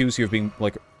trying to accuse you of being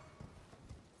like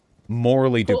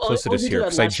morally Well, I'll duplicitous get to here, that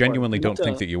because I last part, genuinely don't but,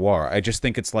 think that you are. I just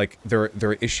think it's like there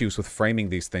are issues with framing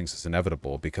these things as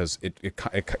inevitable, because it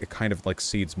kind of like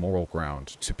cedes moral ground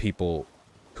to people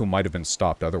who might have been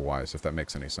stopped otherwise, if that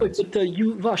makes any Wait, sense. but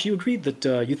Vaush, you agreed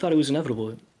that you thought it was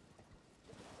inevitable.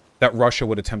 That Russia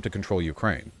would attempt to control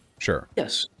Ukraine. Sure.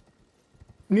 Yes.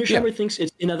 Mearsheimer thinks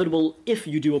it's inevitable if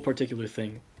you do a particular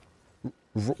thing.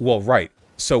 Well, right.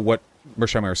 So what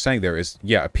Mearsheimer is saying there is,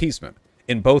 yeah, appeasement.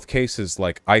 In both cases,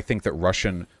 like, I think that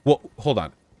Russian... Well, hold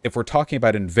on. If we're talking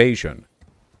about invasion,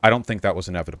 I don't think that was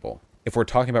inevitable. If we're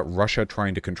talking about Russia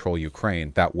trying to control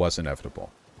Ukraine, that was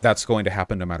inevitable. That's going to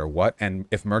happen no matter what, and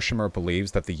if Mearsheimer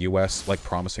believes that the U.S., like,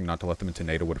 promising not to let them into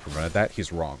NATO would have prevented that,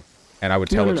 he's wrong. And I would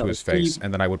tell it to his face,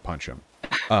 and then I would punch him.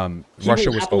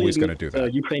 Russia was always going to do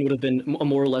that. Ukraine would have been a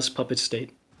more or less puppet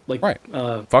state. Like, Right.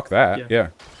 Fuck that, yeah.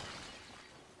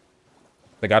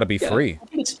 They gotta be yeah, free.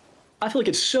 I feel like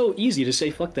it's so easy to say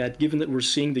fuck that, given that we're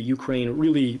seeing the Ukraine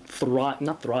really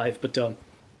not thrive, but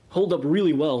hold up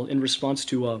really well in response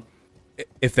to...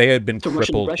 If they had been Russian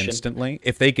crippled aggression. instantly,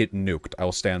 if they get nuked,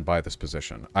 I'll stand by this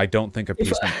position. I don't think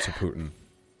appeasement to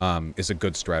Putin is a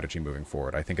good strategy moving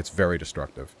forward. I think it's very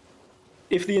destructive.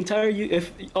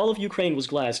 If all of Ukraine was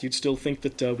glass, you'd still think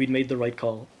that we'd made the right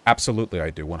call. Absolutely, I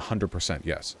do. 100%,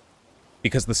 yes.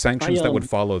 Because the sanctions that would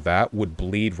follow that would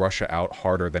bleed Russia out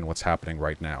harder than what's happening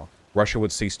right now. Russia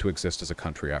would cease to exist as a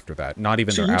country after that. Not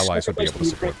even their allies would be able to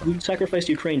support them. You sacrificed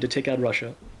Ukraine to take out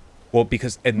Russia. Well,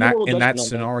 because in No moral that judgment on that.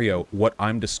 scenario, what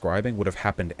I'm describing would have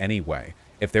happened anyway.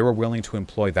 If they were willing to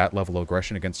employ that level of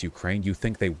aggression against Ukraine, you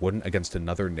think they wouldn't against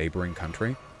another neighboring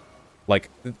country? Like,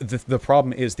 the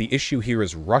problem is, the issue here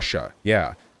is Russia,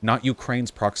 yeah, not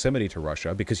Ukraine's proximity to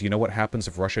Russia, because you know what happens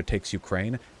if Russia takes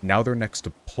Ukraine? Now they're next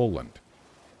to Poland.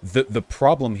 The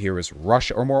problem here is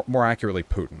Russia, or more accurately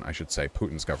Putin, I should say,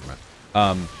 Putin's government.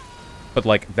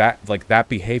 But that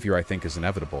behavior, I think, is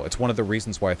inevitable. It's one of the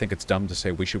reasons why I think it's dumb to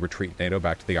say we should retreat NATO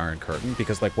back to the Iron Curtain,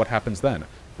 because, like, what happens then?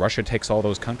 Russia takes all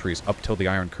those countries up till the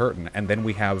Iron Curtain, and then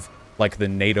we have like the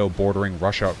NATO bordering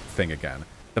Russia thing again.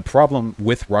 The problem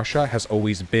with Russia has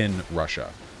always been Russia.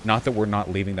 Not that we're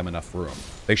not leaving them enough room.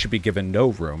 They should be given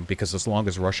no room, because as long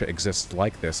as Russia exists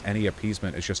like this, any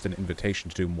appeasement is just an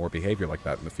invitation to do more behavior like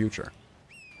that in the future.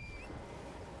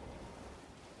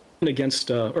 Against,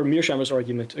 or Mearsheimer's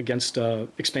argument against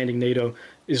expanding NATO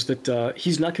is that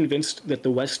he's not convinced that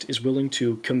the West is willing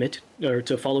to commit or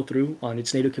to follow through on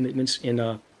its NATO commitments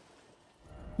in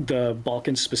the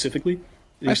Balkans specifically.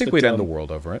 I think we'd end the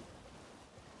world over it.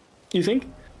 You think?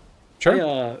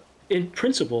 Sure. In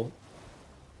principle.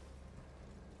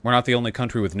 We're not the only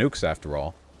country with nukes, after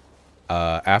all.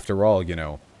 After all, you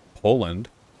know, Poland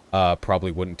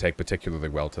probably wouldn't take particularly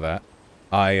well to that.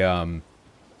 I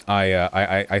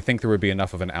think there would be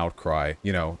enough of an outcry,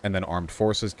 you know, and then armed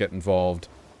forces get involved.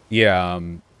 Yeah,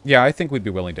 yeah, I think we'd be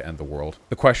willing to end the world.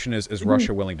 The question is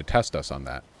Russia willing to test us on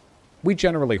that? We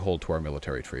generally hold to our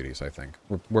military treaties, I think.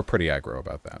 We're pretty aggro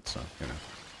about that, so, you know.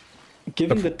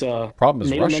 Given that problem is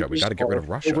NATO Russia. We got to get rid of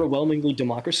Russia. Overwhelmingly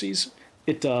democracies.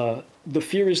 The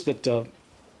fear is that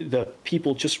the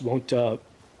people just won't.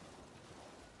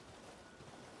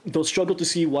 They'll struggle to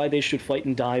see why they should fight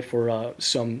and die for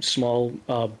some small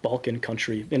Balkan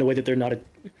country in a way that they're not.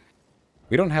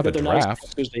 We don't have a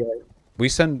draft. They are. We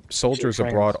send soldiers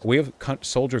abroad. We have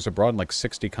soldiers abroad in like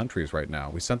 60 countries right now.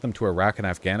 We sent them to Iraq and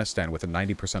Afghanistan with a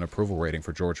 90% approval rating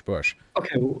for George Bush.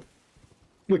 Okay.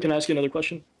 We can ask you another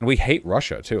question. And we hate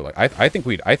Russia too. Like I think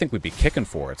we'd be kicking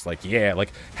for it. It's like, yeah,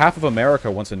 like half of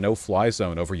America wants a no-fly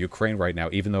zone over Ukraine right now,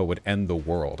 even though it would end the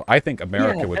world. I think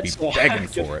America would be begging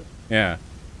for it. Yeah.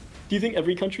 Do you think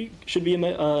every country should be a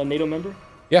NATO member?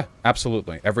 Yeah,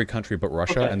 absolutely. Every country but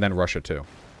Russia, and then Russia too.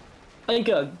 I think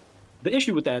the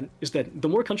issue with that is that the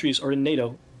more countries are in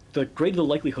NATO, the greater the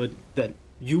likelihood that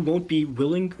you won't be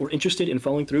willing or interested in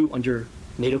following through on your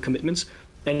NATO commitments.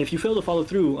 And if you fail to follow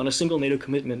through on a single NATO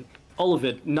commitment, all of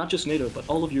it, not just NATO, but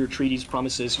all of your treaties,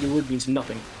 promises, your word means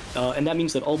nothing. And that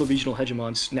means that all the regional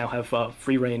hegemons now have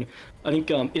free reign. I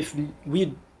think if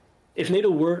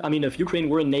Ukraine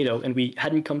were in NATO and we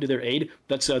hadn't come to their aid,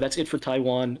 that's it for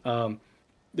Taiwan.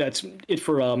 That's it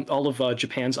for all of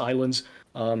Japan's islands.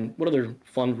 What other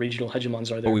fun regional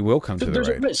hegemons are there? But we will come to their aid.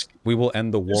 There's a risk. We will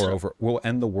end the war over. We'll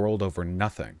end the world over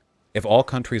nothing. If all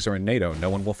countries are in NATO,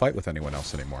 no one will fight with anyone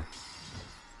else anymore.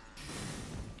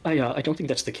 I don't think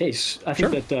that's the case. I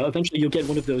think that eventually you'll get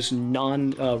one of those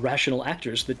non-rational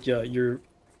actors that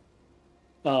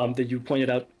that you pointed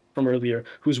out from earlier,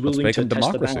 who's willing to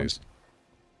test the bounds.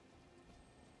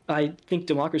 I think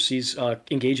democracies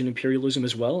engage in imperialism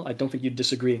as well. I don't think you'd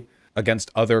disagree.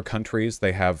 Against other countries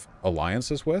they have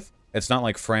alliances with? It's not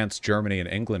like France, Germany, and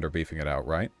England are beefing it out,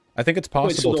 right? I think it's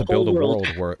possible to build a world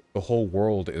where the whole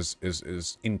world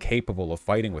is incapable of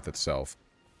fighting with itself.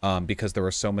 Because there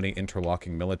are so many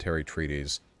interlocking military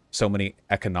treaties, so many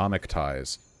economic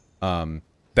ties,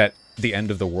 that the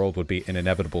end of the world would be an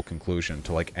inevitable conclusion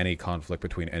to like any conflict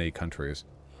between any countries.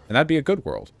 And that'd be a good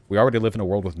world. We already live in a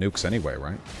world with nukes anyway,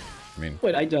 right? I mean...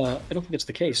 Wait, I don't think that's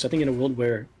the case. I think in a world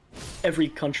where every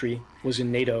country was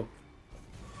in NATO,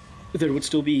 there would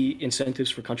still be incentives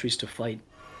for countries to fight.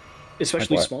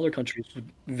 Especially smaller countries would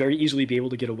very easily be able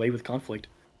to get away with conflict.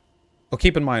 Well,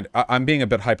 keep in mind, I'm being a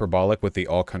bit hyperbolic with the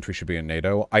all countries should be in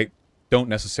NATO. I don't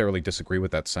necessarily disagree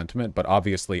with that sentiment, but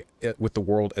obviously, with the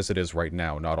world as it is right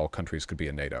now, not all countries could be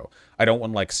in NATO. I don't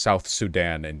want, like, South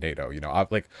Sudan in NATO, you know?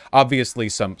 Like, obviously,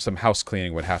 some house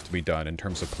cleaning would have to be done in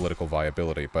terms of political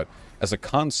viability, but as a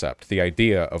concept, the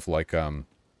idea of, like,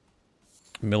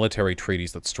 military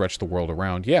treaties that stretch the world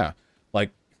around, yeah, like,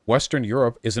 Western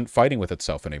Europe isn't fighting with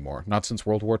itself anymore. Not since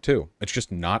World War II. It's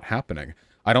just not happening.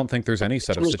 I don't think there's any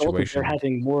set of situations. They're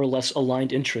having more or less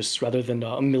aligned interests rather than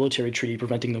a military treaty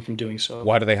preventing them from doing so.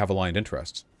 Why do they have aligned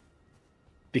interests?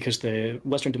 Because the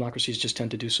Western democracies just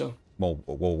tend to do so. Well,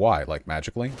 why? Like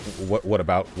magically? What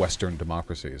about Western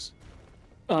democracies?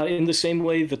 In the same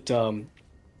way that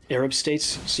Arab states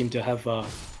seem to have,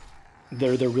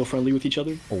 they're real friendly with each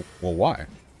other. Well, why?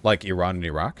 Like Iran and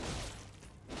Iraq?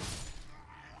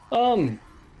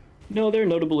 No, they're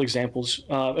notable examples,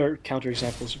 or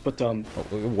counterexamples, but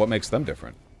what makes them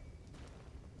different?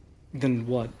 Then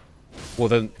what? Well,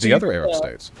 then the other Arab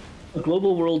states. A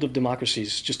global world of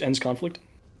democracies just ends conflict?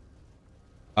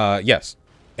 Yes.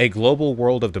 A global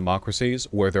world of democracies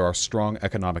where there are strong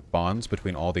economic bonds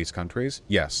between all these countries,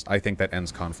 yes, I think that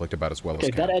ends conflict about as well as can.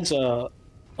 Okay, that adds a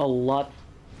lot.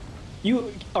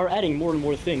 You are adding more and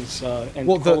more things. And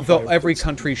well, the every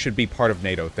country should be part of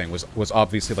NATO thing was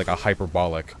obviously like a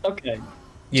hyperbolic. Okay.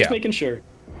 Just making sure.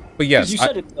 But yes, you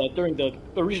said it during the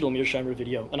original Mearsheimer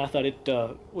video, and I thought it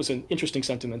was an interesting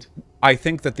sentiment. I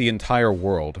think that the entire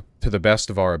world, to the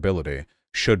best of our ability,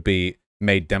 should be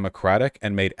made democratic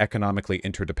and made economically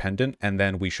interdependent, and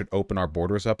then we should open our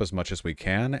borders up as much as we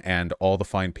can, and all the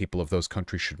fine people of those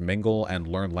countries should mingle and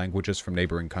learn languages from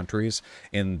neighboring countries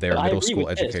in their middle school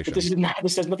education.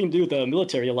 This has nothing to do with the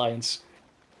military alliance.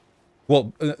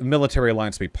 Well, military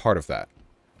alliance be part of that.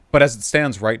 But as it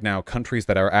stands right now, countries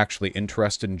that are actually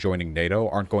interested in joining NATO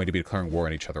aren't going to be declaring war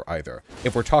on each other either.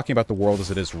 If we're talking about the world as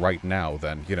it is right now,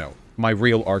 then, you know, my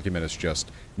real argument is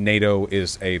just NATO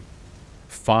is a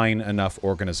fine enough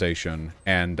organization,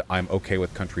 and I'm okay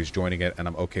with countries joining it, and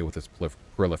I'm okay with its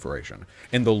proliferation.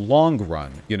 In the long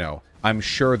run, you know, I'm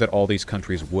sure that all these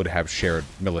countries would have shared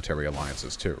military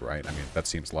alliances too, right? I mean, that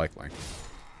seems likely.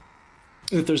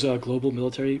 If there's a global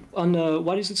military,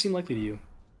 why does it seem likely to you?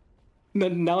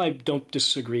 Now I don't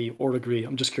disagree or agree.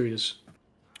 I'm just curious.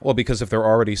 Well, because if they're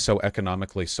already so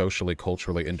economically, socially,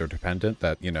 culturally interdependent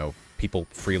that, you know, people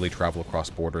freely travel across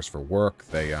borders for work,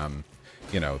 they,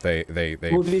 you know, they...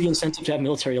 What would be the incentive to have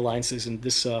military alliances in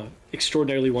this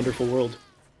extraordinarily wonderful world?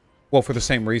 Well, for the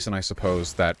same reason, I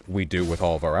suppose, that we do with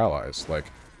all of our allies. Like,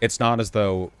 it's not as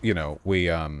though, you know, we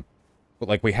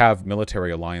have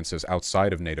military alliances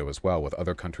outside of NATO as well with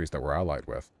other countries that we're allied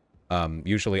with.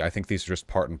 Usually, I think these are just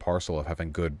part and parcel of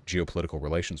having good geopolitical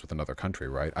relations with another country,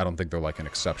 right? I don't think they're like an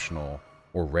exceptional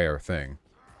or rare thing.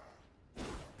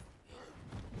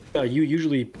 You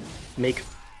usually make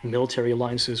military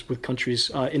alliances with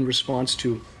countries in response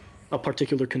to a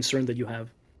particular concern that you have.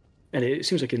 And it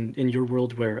seems like in your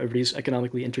world where everybody's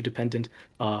economically interdependent,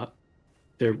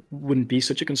 there wouldn't be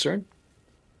such a concern?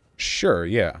 Sure,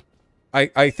 yeah.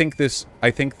 I think this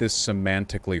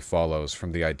semantically follows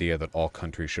from the idea that all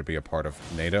countries should be a part of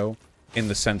NATO, in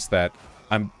the sense that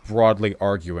I'm broadly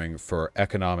arguing for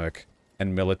economic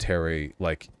and military,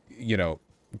 like, you know,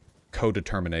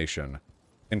 co-determination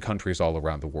in countries all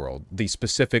around the world. The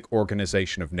specific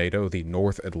organization of NATO, the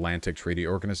North Atlantic Treaty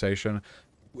Organization,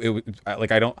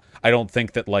 I don't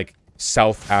think that, like,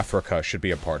 South Africa should be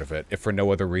a part of it, if for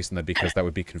no other reason than because that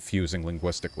would be confusing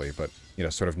linguistically, but, you know,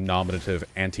 sort of nominative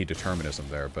anti-determinism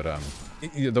there. But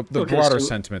the broader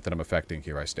sentiment that I'm affecting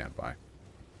here, I stand by.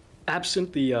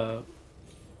 Absent the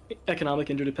economic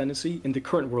interdependency in the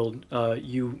current world,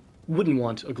 you wouldn't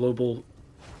want a global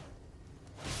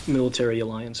military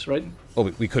alliance, right?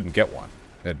 Well, we couldn't get one.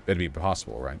 It'd be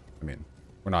impossible, right? I mean,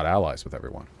 we're not allies with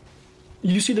everyone.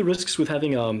 You see the risks with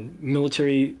having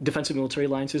defensive military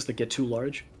alliances that get too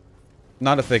large?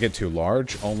 Not if they get too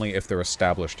large, only if they're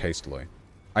established hastily.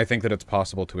 I think that it's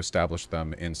possible to establish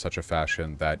them in such a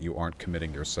fashion that you aren't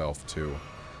committing yourself to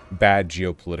bad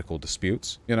geopolitical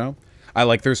disputes, you know?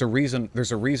 There's a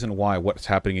reason why what's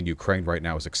happening in Ukraine right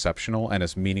now is exceptional and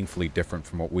is meaningfully different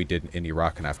from what we did in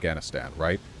Iraq and Afghanistan,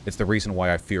 right? It's the reason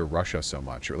why I fear Russia so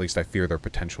much, or at least I fear their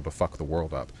potential to fuck the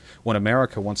world up. When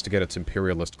America wants to get its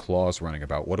imperialist claws running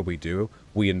about, what do?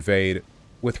 We invade,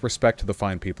 with respect to the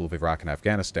fine people of Iraq and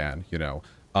Afghanistan, you know,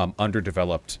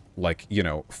 underdeveloped, like, you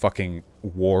know, fucking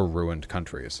war-ruined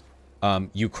countries.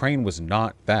 Ukraine was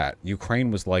not that.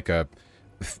 Ukraine was like a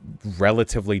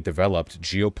relatively developed,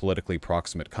 geopolitically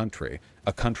proximate country,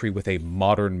 a country with a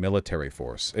modern military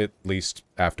force. At least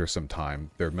after some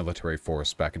time, their military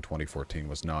force back in 2014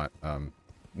 was not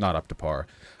up to par.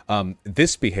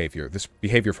 This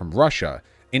behavior from Russia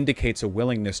indicates a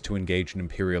willingness to engage in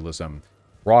imperialism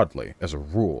broadly, as a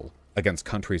rule, against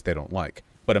countries they don't like.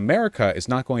 But America is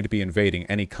not going to be invading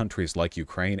any countries like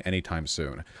Ukraine anytime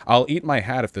soon. I'll eat my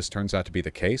hat if this turns out to be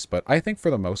the case, but I think for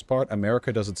the most part,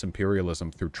 America does its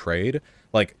imperialism through trade.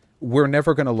 Like, we're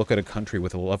never going to look at a country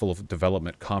with a level of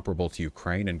development comparable to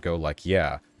Ukraine and go like,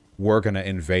 yeah, we're going to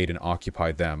invade and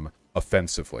occupy them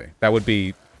offensively. That would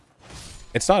be...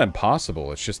 It's not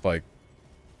impossible, it's just like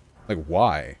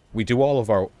why? We do all of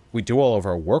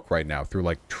our work right now through,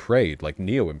 like, trade, like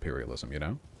neo-imperialism, you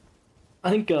know? I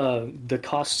think the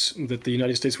costs that the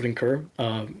United States would incur,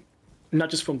 not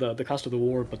just from the cost of the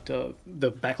war, but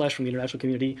the backlash from the international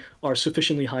community, are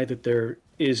sufficiently high that there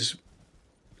is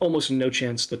almost no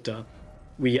chance that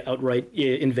we outright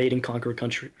invade and conquer a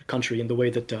country in the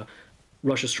way that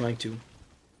Russia's trying to.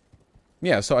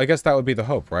 Yeah, so I guess that would be the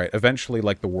hope, right? Eventually,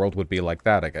 like, the world would be like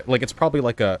that, I guess. Like, it's probably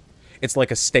like a... It's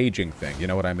like a staging thing, you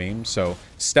know what I mean? So,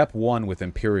 step one with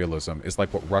imperialism is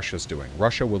like what Russia's doing.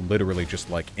 Russia will literally just,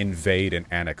 like, invade and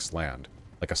annex land.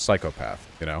 Like a psychopath,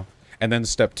 you know? And then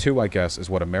step two, I guess, is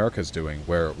what America's doing,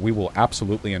 where we will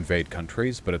absolutely invade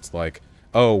countries, but it's like,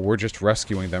 oh, we're just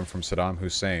rescuing them from Saddam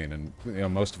Hussein, and, you know,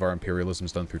 most of our imperialism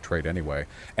is done through trade anyway.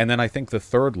 And then I think the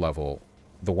third level,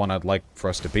 the one I'd like for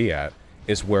us to be at,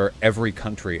 is where every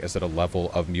country is at a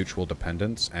level of mutual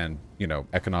dependence and, you know,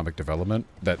 economic development,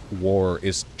 that war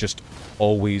is just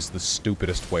always the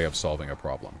stupidest way of solving a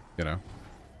problem, you know?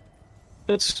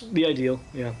 That's the ideal.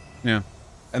 Yeah. Yeah.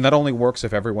 And that only works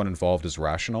if everyone involved is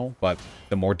rational, but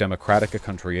the more democratic a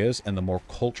country is, and the more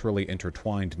culturally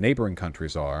intertwined neighboring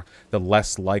countries are, the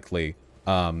less likely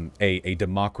a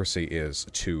democracy is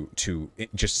to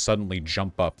just suddenly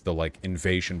jump up the, like,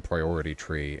 invasion priority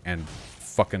tree and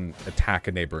fucking attack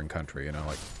a neighboring country, you know,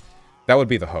 like, that would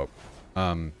be the hope.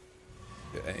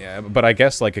 Yeah, but I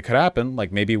guess, like, it could happen.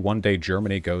 Like, maybe one day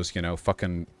Germany goes, you know,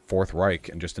 fucking Fourth Reich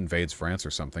and just invades France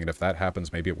or something, and if that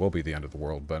happens, maybe it will be the end of the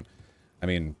world, but, I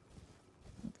mean,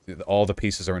 all the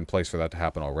pieces are in place for that to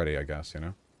happen already, I guess, you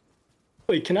know?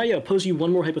 Wait, can I pose you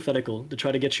one more hypothetical to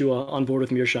try to get you on board with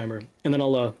Mearsheimer, and then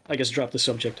I'll, I guess, drop the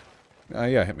subject.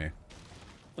 Yeah, hit me.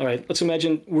 All right, let's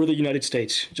imagine we're the United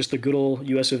States, just the good old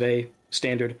US of A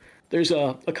standard. There's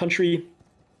a country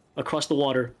across the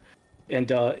water, and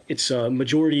it's a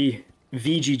majority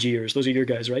VGGers. Those are your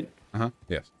guys, right? Uh-huh,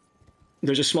 yes.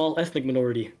 There's a small ethnic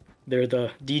minority. They're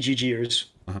the DGGers.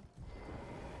 Uh-huh.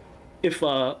 If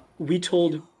we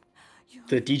told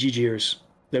the DGGers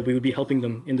that we would be helping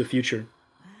them in the future,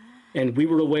 and we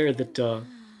were aware that the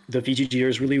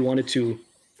VGGers really wanted to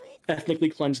ethnically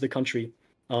cleanse the country,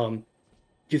 do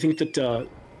you think that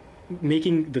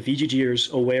making the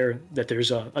VGGers aware that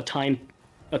there's a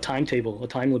timetable, a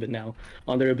time limit now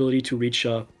on their ability to reach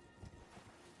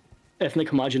ethnic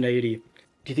homogeneity,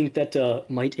 do you think that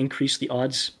might increase the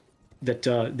odds that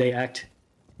they act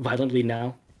violently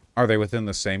now? Are they within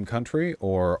the same country,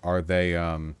 or are they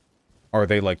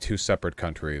like two separate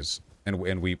countries, and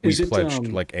we pledged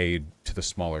like aid to the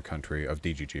smaller country of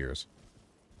DGGers?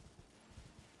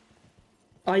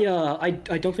 I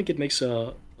don't think it makes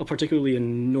a particularly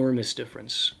enormous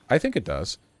difference. I think it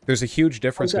does. There's a huge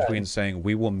difference Okay. between saying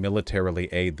we will militarily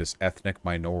aid this ethnic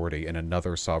minority in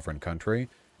another sovereign country,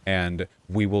 and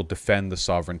we will defend the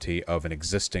sovereignty of an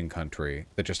existing country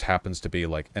that just happens to be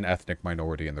like an ethnic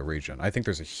minority in the region. I think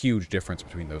there's a huge difference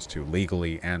between those two,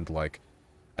 legally and, like,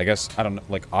 I guess, I don't know,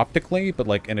 like optically, but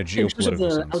like in a In terms of geopolitical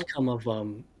the sense. outcome of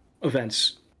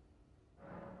events,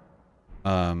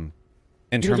 In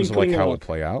you don't terms think of like putting how it would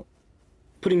play out.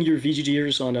 putting your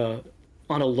VGGers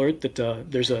on alert that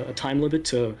there's a time limit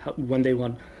to when they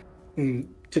want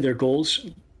to their goals,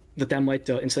 that might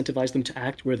incentivize them to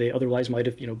act where they otherwise might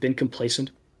have been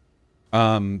complacent.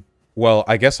 Well,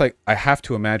 I guess I have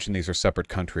to imagine these are separate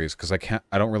countries, because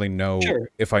I don't really know Sure.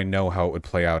 if I know how it would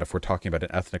play out if we're talking about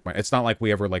an ethnic It's not like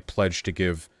we ever like pledged to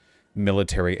give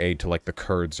military aid to like the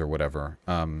Kurds or whatever.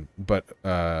 But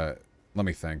let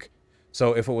me think.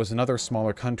 So if it was another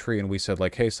smaller country and we said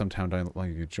like, hey, sometime down the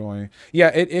line you join, yeah,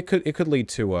 it could lead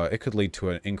to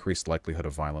an increased likelihood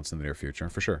of violence in the near future,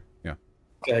 for sure. Yeah.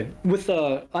 Okay. With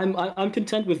I'm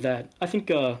content with that. I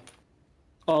think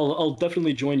I'll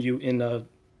definitely join you in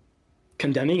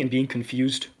condemning and being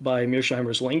confused by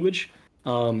Mearsheimer's language.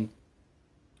 I'm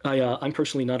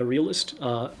personally not a realist.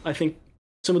 I think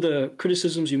some of the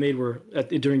criticisms you made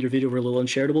during your video were a little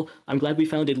uncharitable. I'm glad we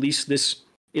found at least this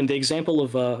in the example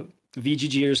of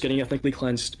VGGers getting ethnically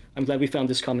cleansed. I'm glad we found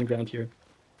this common ground here.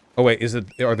 Oh wait,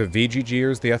 are the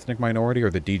VGGers the ethnic minority or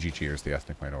the DGGers the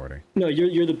ethnic minority? No,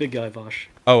 you're the big guy, Vaush.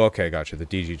 Oh, okay, gotcha. The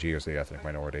DGGers the ethnic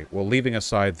minority. Well, leaving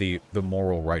aside the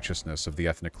moral righteousness of the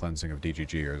ethnic cleansing of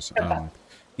DGGers,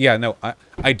 yeah, no,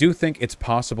 I do think it's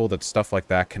possible that stuff like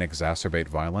that can exacerbate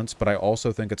violence, but I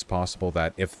also think it's possible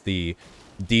that if the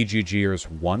DGGers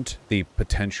want the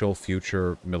potential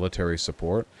future military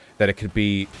support, that it could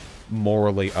be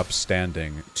morally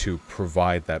upstanding to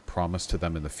provide that promise to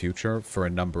them in the future for a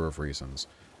number of reasons.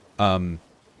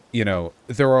 You know,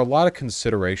 there are a lot of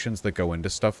considerations that go into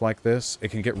stuff like this.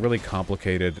 It can get really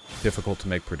complicated, difficult to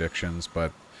make predictions,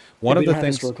 but one of the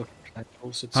things...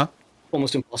 It's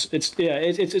almost impossible.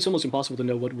 It's almost impossible to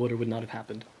know what would or would not have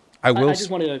happened. I just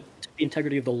wanted the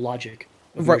integrity of the logic.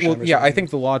 Right, well, yeah, I think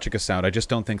the logic is sound. I just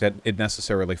don't think that it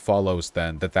necessarily follows,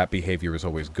 then, that behavior is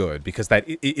always good, because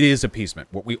it is appeasement.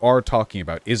 What we are talking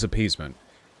about is appeasement,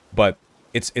 but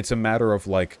it's a matter of,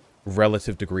 like,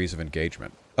 relative degrees of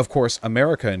engagement. Of course,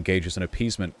 America engages in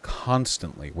appeasement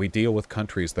constantly. We deal with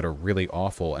countries that are really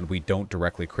awful, and we don't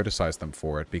directly criticize them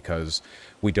for it because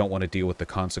we don't want to deal with the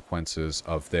consequences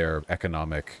of their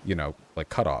economic, like,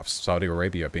 cutoffs. Saudi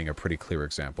Arabia being a pretty clear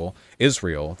example.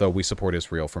 Israel, though we support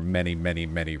Israel for many, many,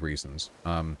 many reasons.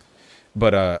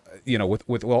 But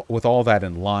with all that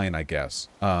in line, I guess,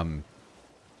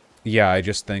 yeah, I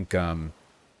just think,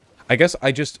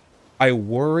 I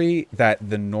worry that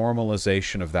the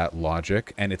normalization of that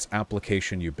logic and its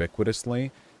application ubiquitously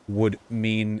would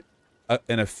mean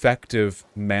an effective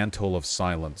mantle of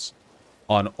silence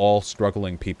on all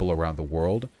struggling people around the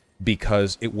world,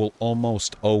 because it will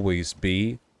almost always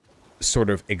be sort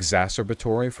of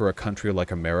exacerbatory for a country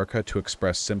like America to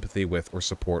express sympathy with or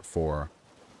support for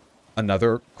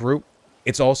another group.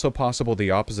 It's also possible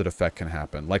the opposite effect can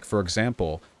happen. Like, for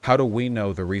example, how do we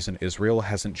know the reason Israel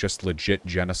hasn't just legit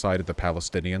genocided the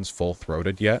Palestinians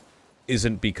full-throated yet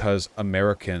isn't because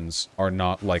Americans are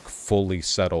not, like, fully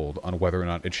settled on whether or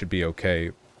not it should be okay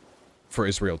for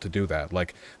Israel to do that?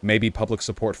 Like, maybe public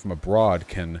support from abroad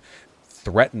can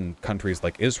threaten countries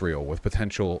like Israel with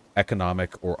potential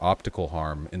economic or optical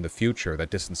harm in the future that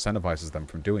disincentivizes them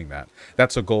from doing that.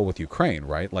 That's a goal with Ukraine,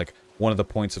 right? Like, one of the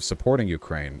points of supporting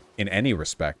Ukraine in any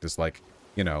respect is like,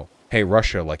 you know, hey,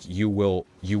 Russia, like, you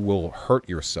will hurt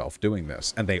yourself doing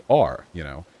this. And they are, you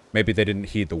know. Maybe they didn't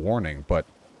heed the warning, but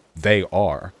they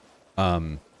are.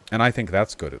 And I think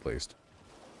that's good, at least.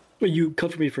 You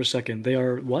cut for me for a second. They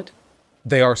are what?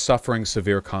 They are suffering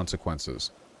severe consequences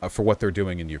for what they're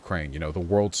doing in Ukraine. You know, the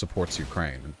world supports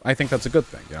Ukraine. And I think that's a good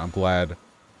thing. You know, I'm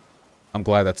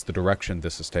glad that's the direction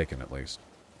this has taken, at least.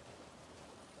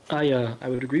 I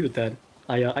would agree with that.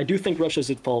 I do think Russia's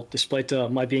at fault, despite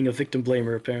my being a victim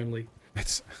blamer, apparently.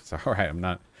 It's all right. I'm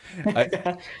not.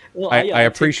 Well, I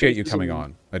appreciate you coming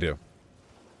on. I do.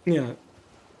 Yeah.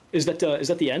 Is that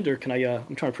the end, or can I?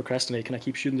 I'm trying to procrastinate. Can I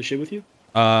keep shooting the shit with you?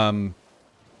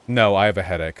 No, I have a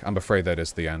headache. I'm afraid that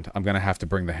is the end. I'm gonna have to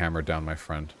bring the hammer down, my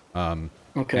friend.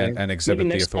 Okay. And exhibit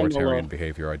the authoritarian time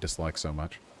behavior I dislike so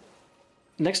much.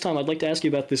 Next time, I'd like to ask you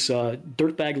about this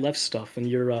dirtbag left stuff and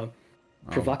your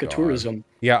provocateurism.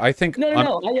 Yeah, I think...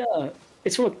 No.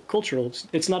 It's from a cultural...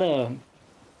 It's not a...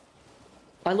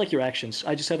 I like your actions.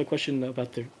 I just have a question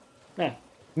about their...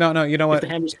 No, you know what?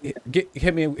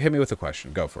 Hit me with a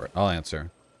question. Go for it. I'll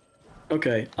answer.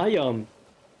 Okay.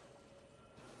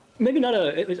 Maybe not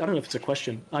a... I don't know if it's a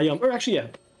question. Or actually, yeah.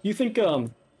 You think... Do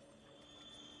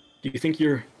you think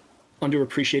you're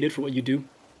underappreciated for what you do?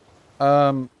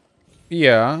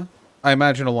 Yeah. I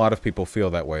imagine a lot of people feel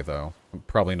that way, though. I'm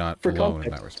probably not For alone context,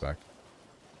 in that respect.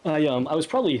 I was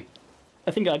probably...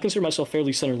 I think I consider myself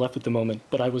fairly center-left at the moment,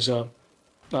 but I was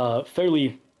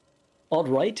fairly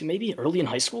alt-right, maybe, early in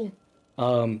high school.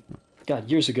 God,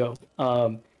 years ago.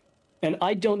 And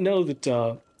I don't know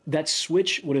that that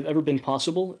switch would have ever been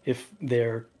possible if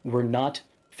there were not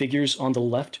figures on the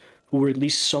left who were at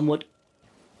least somewhat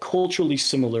culturally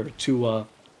similar to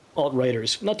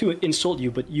alt-righters. Not to insult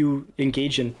you, but you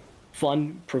engage in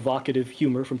fun, provocative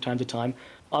humor from time to time.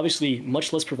 Obviously,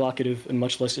 much less provocative and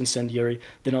much less incendiary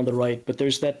than on the right. But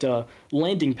there's that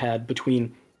landing pad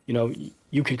between, you know,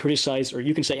 you can criticize or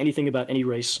you can say anything about any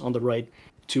race on the right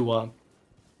to,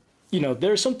 you know,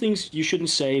 there are some things you shouldn't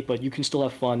say, but you can still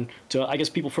have fun. To, I guess,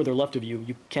 people further left of you,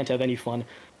 you can't have any fun.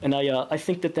 And I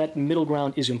think that middle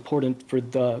ground is important for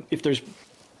if there's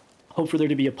hope for there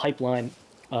to be a pipeline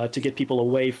to get people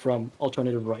away from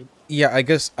alternative right. Yeah, I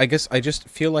guess I just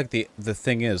feel like the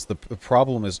thing is, the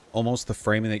problem is almost the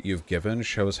framing that you've given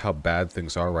shows how bad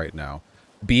things are right now.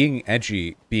 Being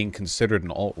edgy, being considered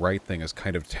an alt-right thing is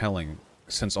kind of telling,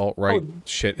 since alt-right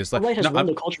shit is like... Alt-right has won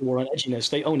the culture war on edginess.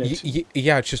 They own it.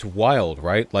 Yeah, it's just wild,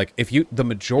 right? Like, if you... The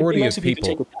majority of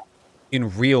people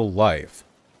in real life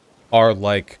are,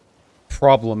 like,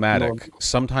 problematic.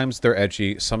 Sometimes they're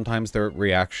edgy, sometimes they're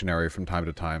reactionary from time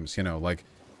to time. You know, like,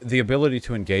 the ability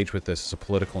to engage with this is a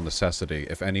political necessity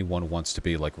if anyone wants to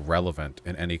be, like, relevant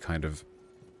in any kind of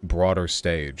broader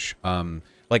stage.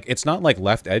 Like, it's not like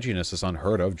left edginess is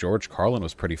unheard of. George Carlin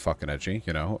was pretty fucking edgy,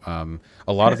 you know?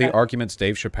 A lot of the arguments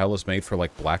Dave Chappelle has made for,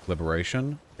 like, black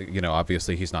liberation, you know,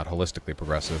 obviously he's not holistically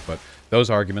progressive, but those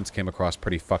arguments came across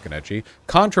pretty fucking edgy.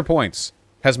 ContraPoints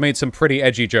has made some pretty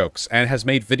edgy jokes and has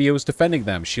made videos defending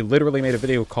them. She literally made a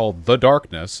video called The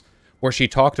Darkness, where she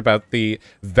talked about the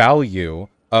value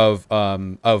of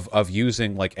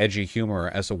using, like, edgy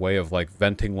humor as a way of, like,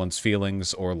 venting one's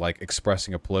feelings or, like,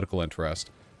 expressing a political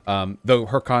interest. Though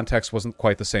her context wasn't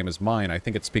quite the same as mine, I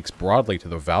think it speaks broadly to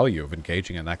the value of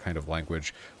engaging in that kind of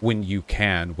language when you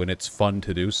can, when it's fun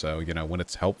to do so, you know, when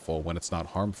it's helpful, when it's not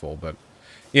harmful. But,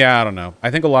 yeah, I don't know.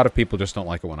 I think a lot of people just don't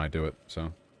like it when I do it,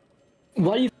 so.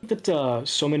 Why do you think that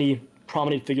so many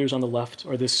prominent figures on the left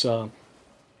are this, I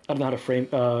don't know how to frame,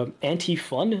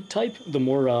 anti-fun type? The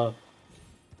more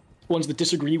ones that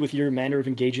disagree with your manner of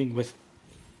engaging with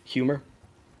humor?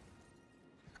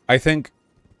 I think...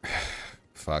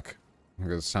 Fuck. I'm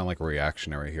going to sound like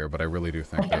reactionary here, but I really do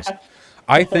think this.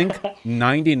 I think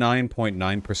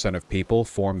 99.9% of people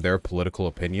form their political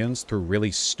opinions through really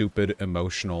stupid,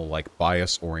 emotional, like,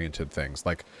 bias-oriented things.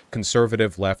 Like,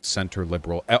 conservative, left, center,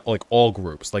 liberal, like, all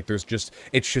groups. Like, there's just...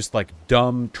 It's just, like,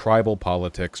 dumb tribal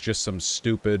politics, just some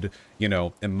stupid, you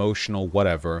know, emotional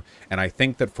whatever. And I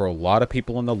think that for a lot of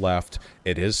people on the left,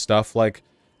 it is stuff like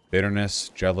bitterness,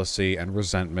 jealousy, and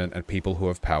resentment, and people who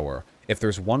have power. If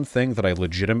there's one thing that I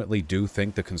legitimately do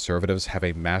think the conservatives have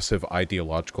a massive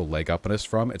ideological leg up on us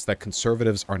from, it's that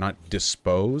conservatives are not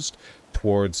disposed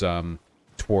towards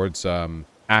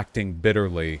acting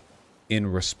bitterly in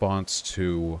response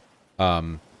to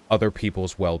other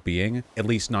people's well-being, at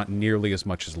least not nearly as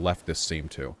much as leftists seem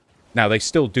to. Now, they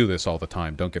still do this all the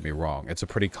time, don't get me wrong. It's a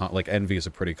pretty, envy is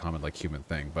a pretty common, human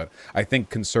thing, but I think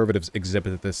conservatives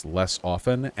exhibit this less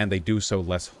often, and they do so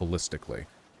less holistically.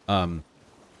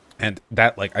 And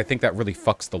that, I think that really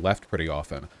fucks the left pretty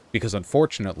often, because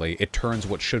unfortunately, it turns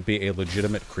what should be a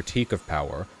legitimate critique of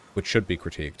power, which should be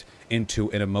critiqued, into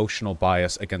an emotional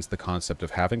bias against the concept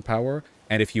of having power,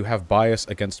 and if you have bias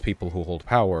against people who hold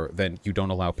power, then you don't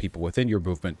allow people within your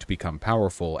movement to become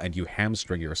powerful, and you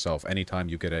hamstring yourself anytime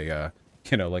you get a,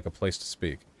 a place to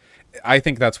speak. I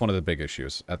think that's one of the big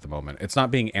issues at the moment. It's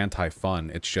not being anti-fun,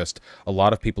 it's just a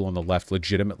lot of people on the left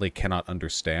legitimately cannot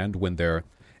understand when their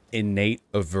innate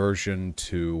aversion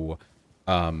to,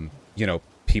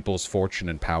 people's fortune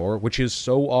and power, which is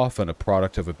so often a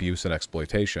product of abuse and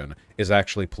exploitation, is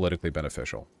actually politically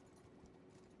beneficial.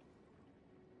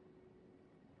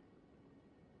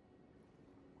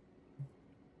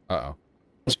 Uh-oh.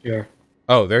 Yes,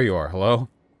 oh, there you are. Hello?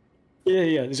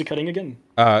 Yeah. Is it cutting again?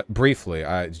 Briefly.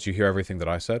 Did you hear everything that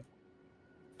I said?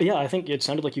 Yeah, I think it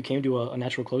sounded like you came to a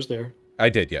natural close there. I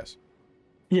did, yes.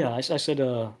 Yeah, I said,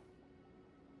 I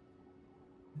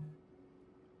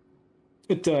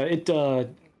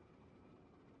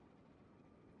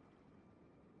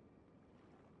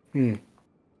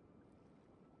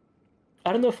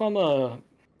don't know if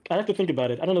I'd have to think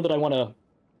about it. I don't know that I want to,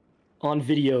 on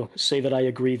video, say that I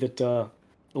agree that the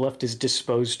left is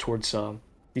disposed towards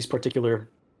these particular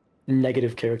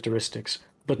negative characteristics.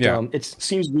 But Yeah. it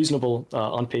seems reasonable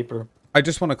on paper. I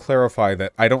just want to clarify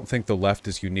that I don't think the left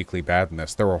is uniquely bad in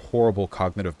this. There are horrible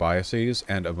cognitive biases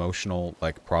and emotional,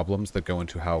 problems that go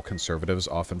into how conservatives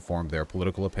often form their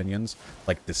political opinions.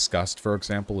 Disgust, for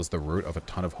example, is the root of a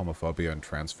ton of homophobia and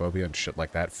transphobia and shit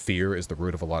like that. Fear is the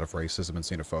root of a lot of racism and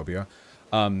xenophobia.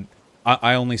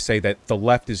 I only say that the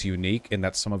left is unique in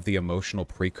that some of the emotional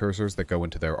precursors that go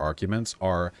into their arguments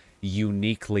are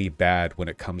uniquely bad when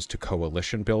it comes to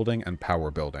coalition building and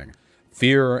power building.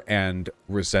 Fear and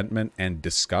resentment and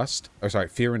disgust,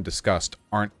 fear and disgust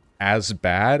aren't as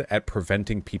bad at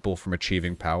preventing people from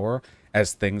achieving power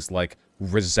as things like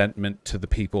resentment to the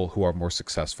people who are more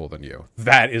successful than you.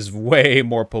 That is way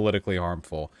more politically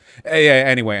harmful. Yeah,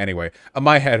 anyway,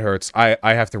 my head hurts. I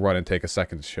have to run and take a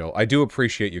second to chill. I do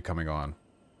appreciate you coming on.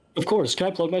 Of course. Can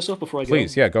I plug myself before I go?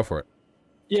 Please, yeah, go for it.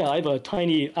 Yeah, I have a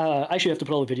tiny... I actually have to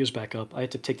put all the videos back up. I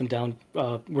had to take them down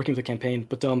working with the campaign.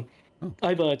 But I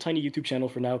have a tiny YouTube channel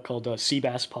for now called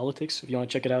Seabass Politics. If you want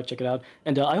to check it out, check it out.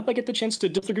 And I hope I get the chance to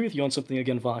disagree with you on something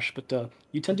again, Vaush. But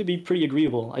you tend to be pretty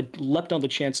agreeable. I leapt on the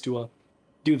chance to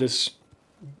do this.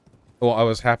 Well, I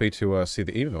was happy to see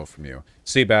the email from you.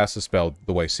 Seabass is spelled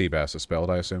the way Seabass is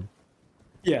spelled, I assume?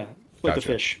 Yeah, like Gotcha.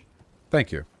 the fish.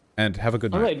 Thank you. And have a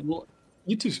good night. All right, well,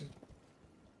 you too.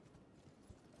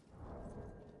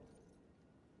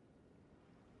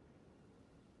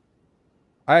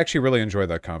 I actually really enjoyed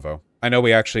that convo. I know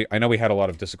we had a lot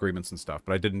of disagreements and stuff,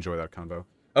 but I did enjoy that convo.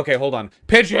 Okay, hold on.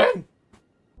 Pigeon!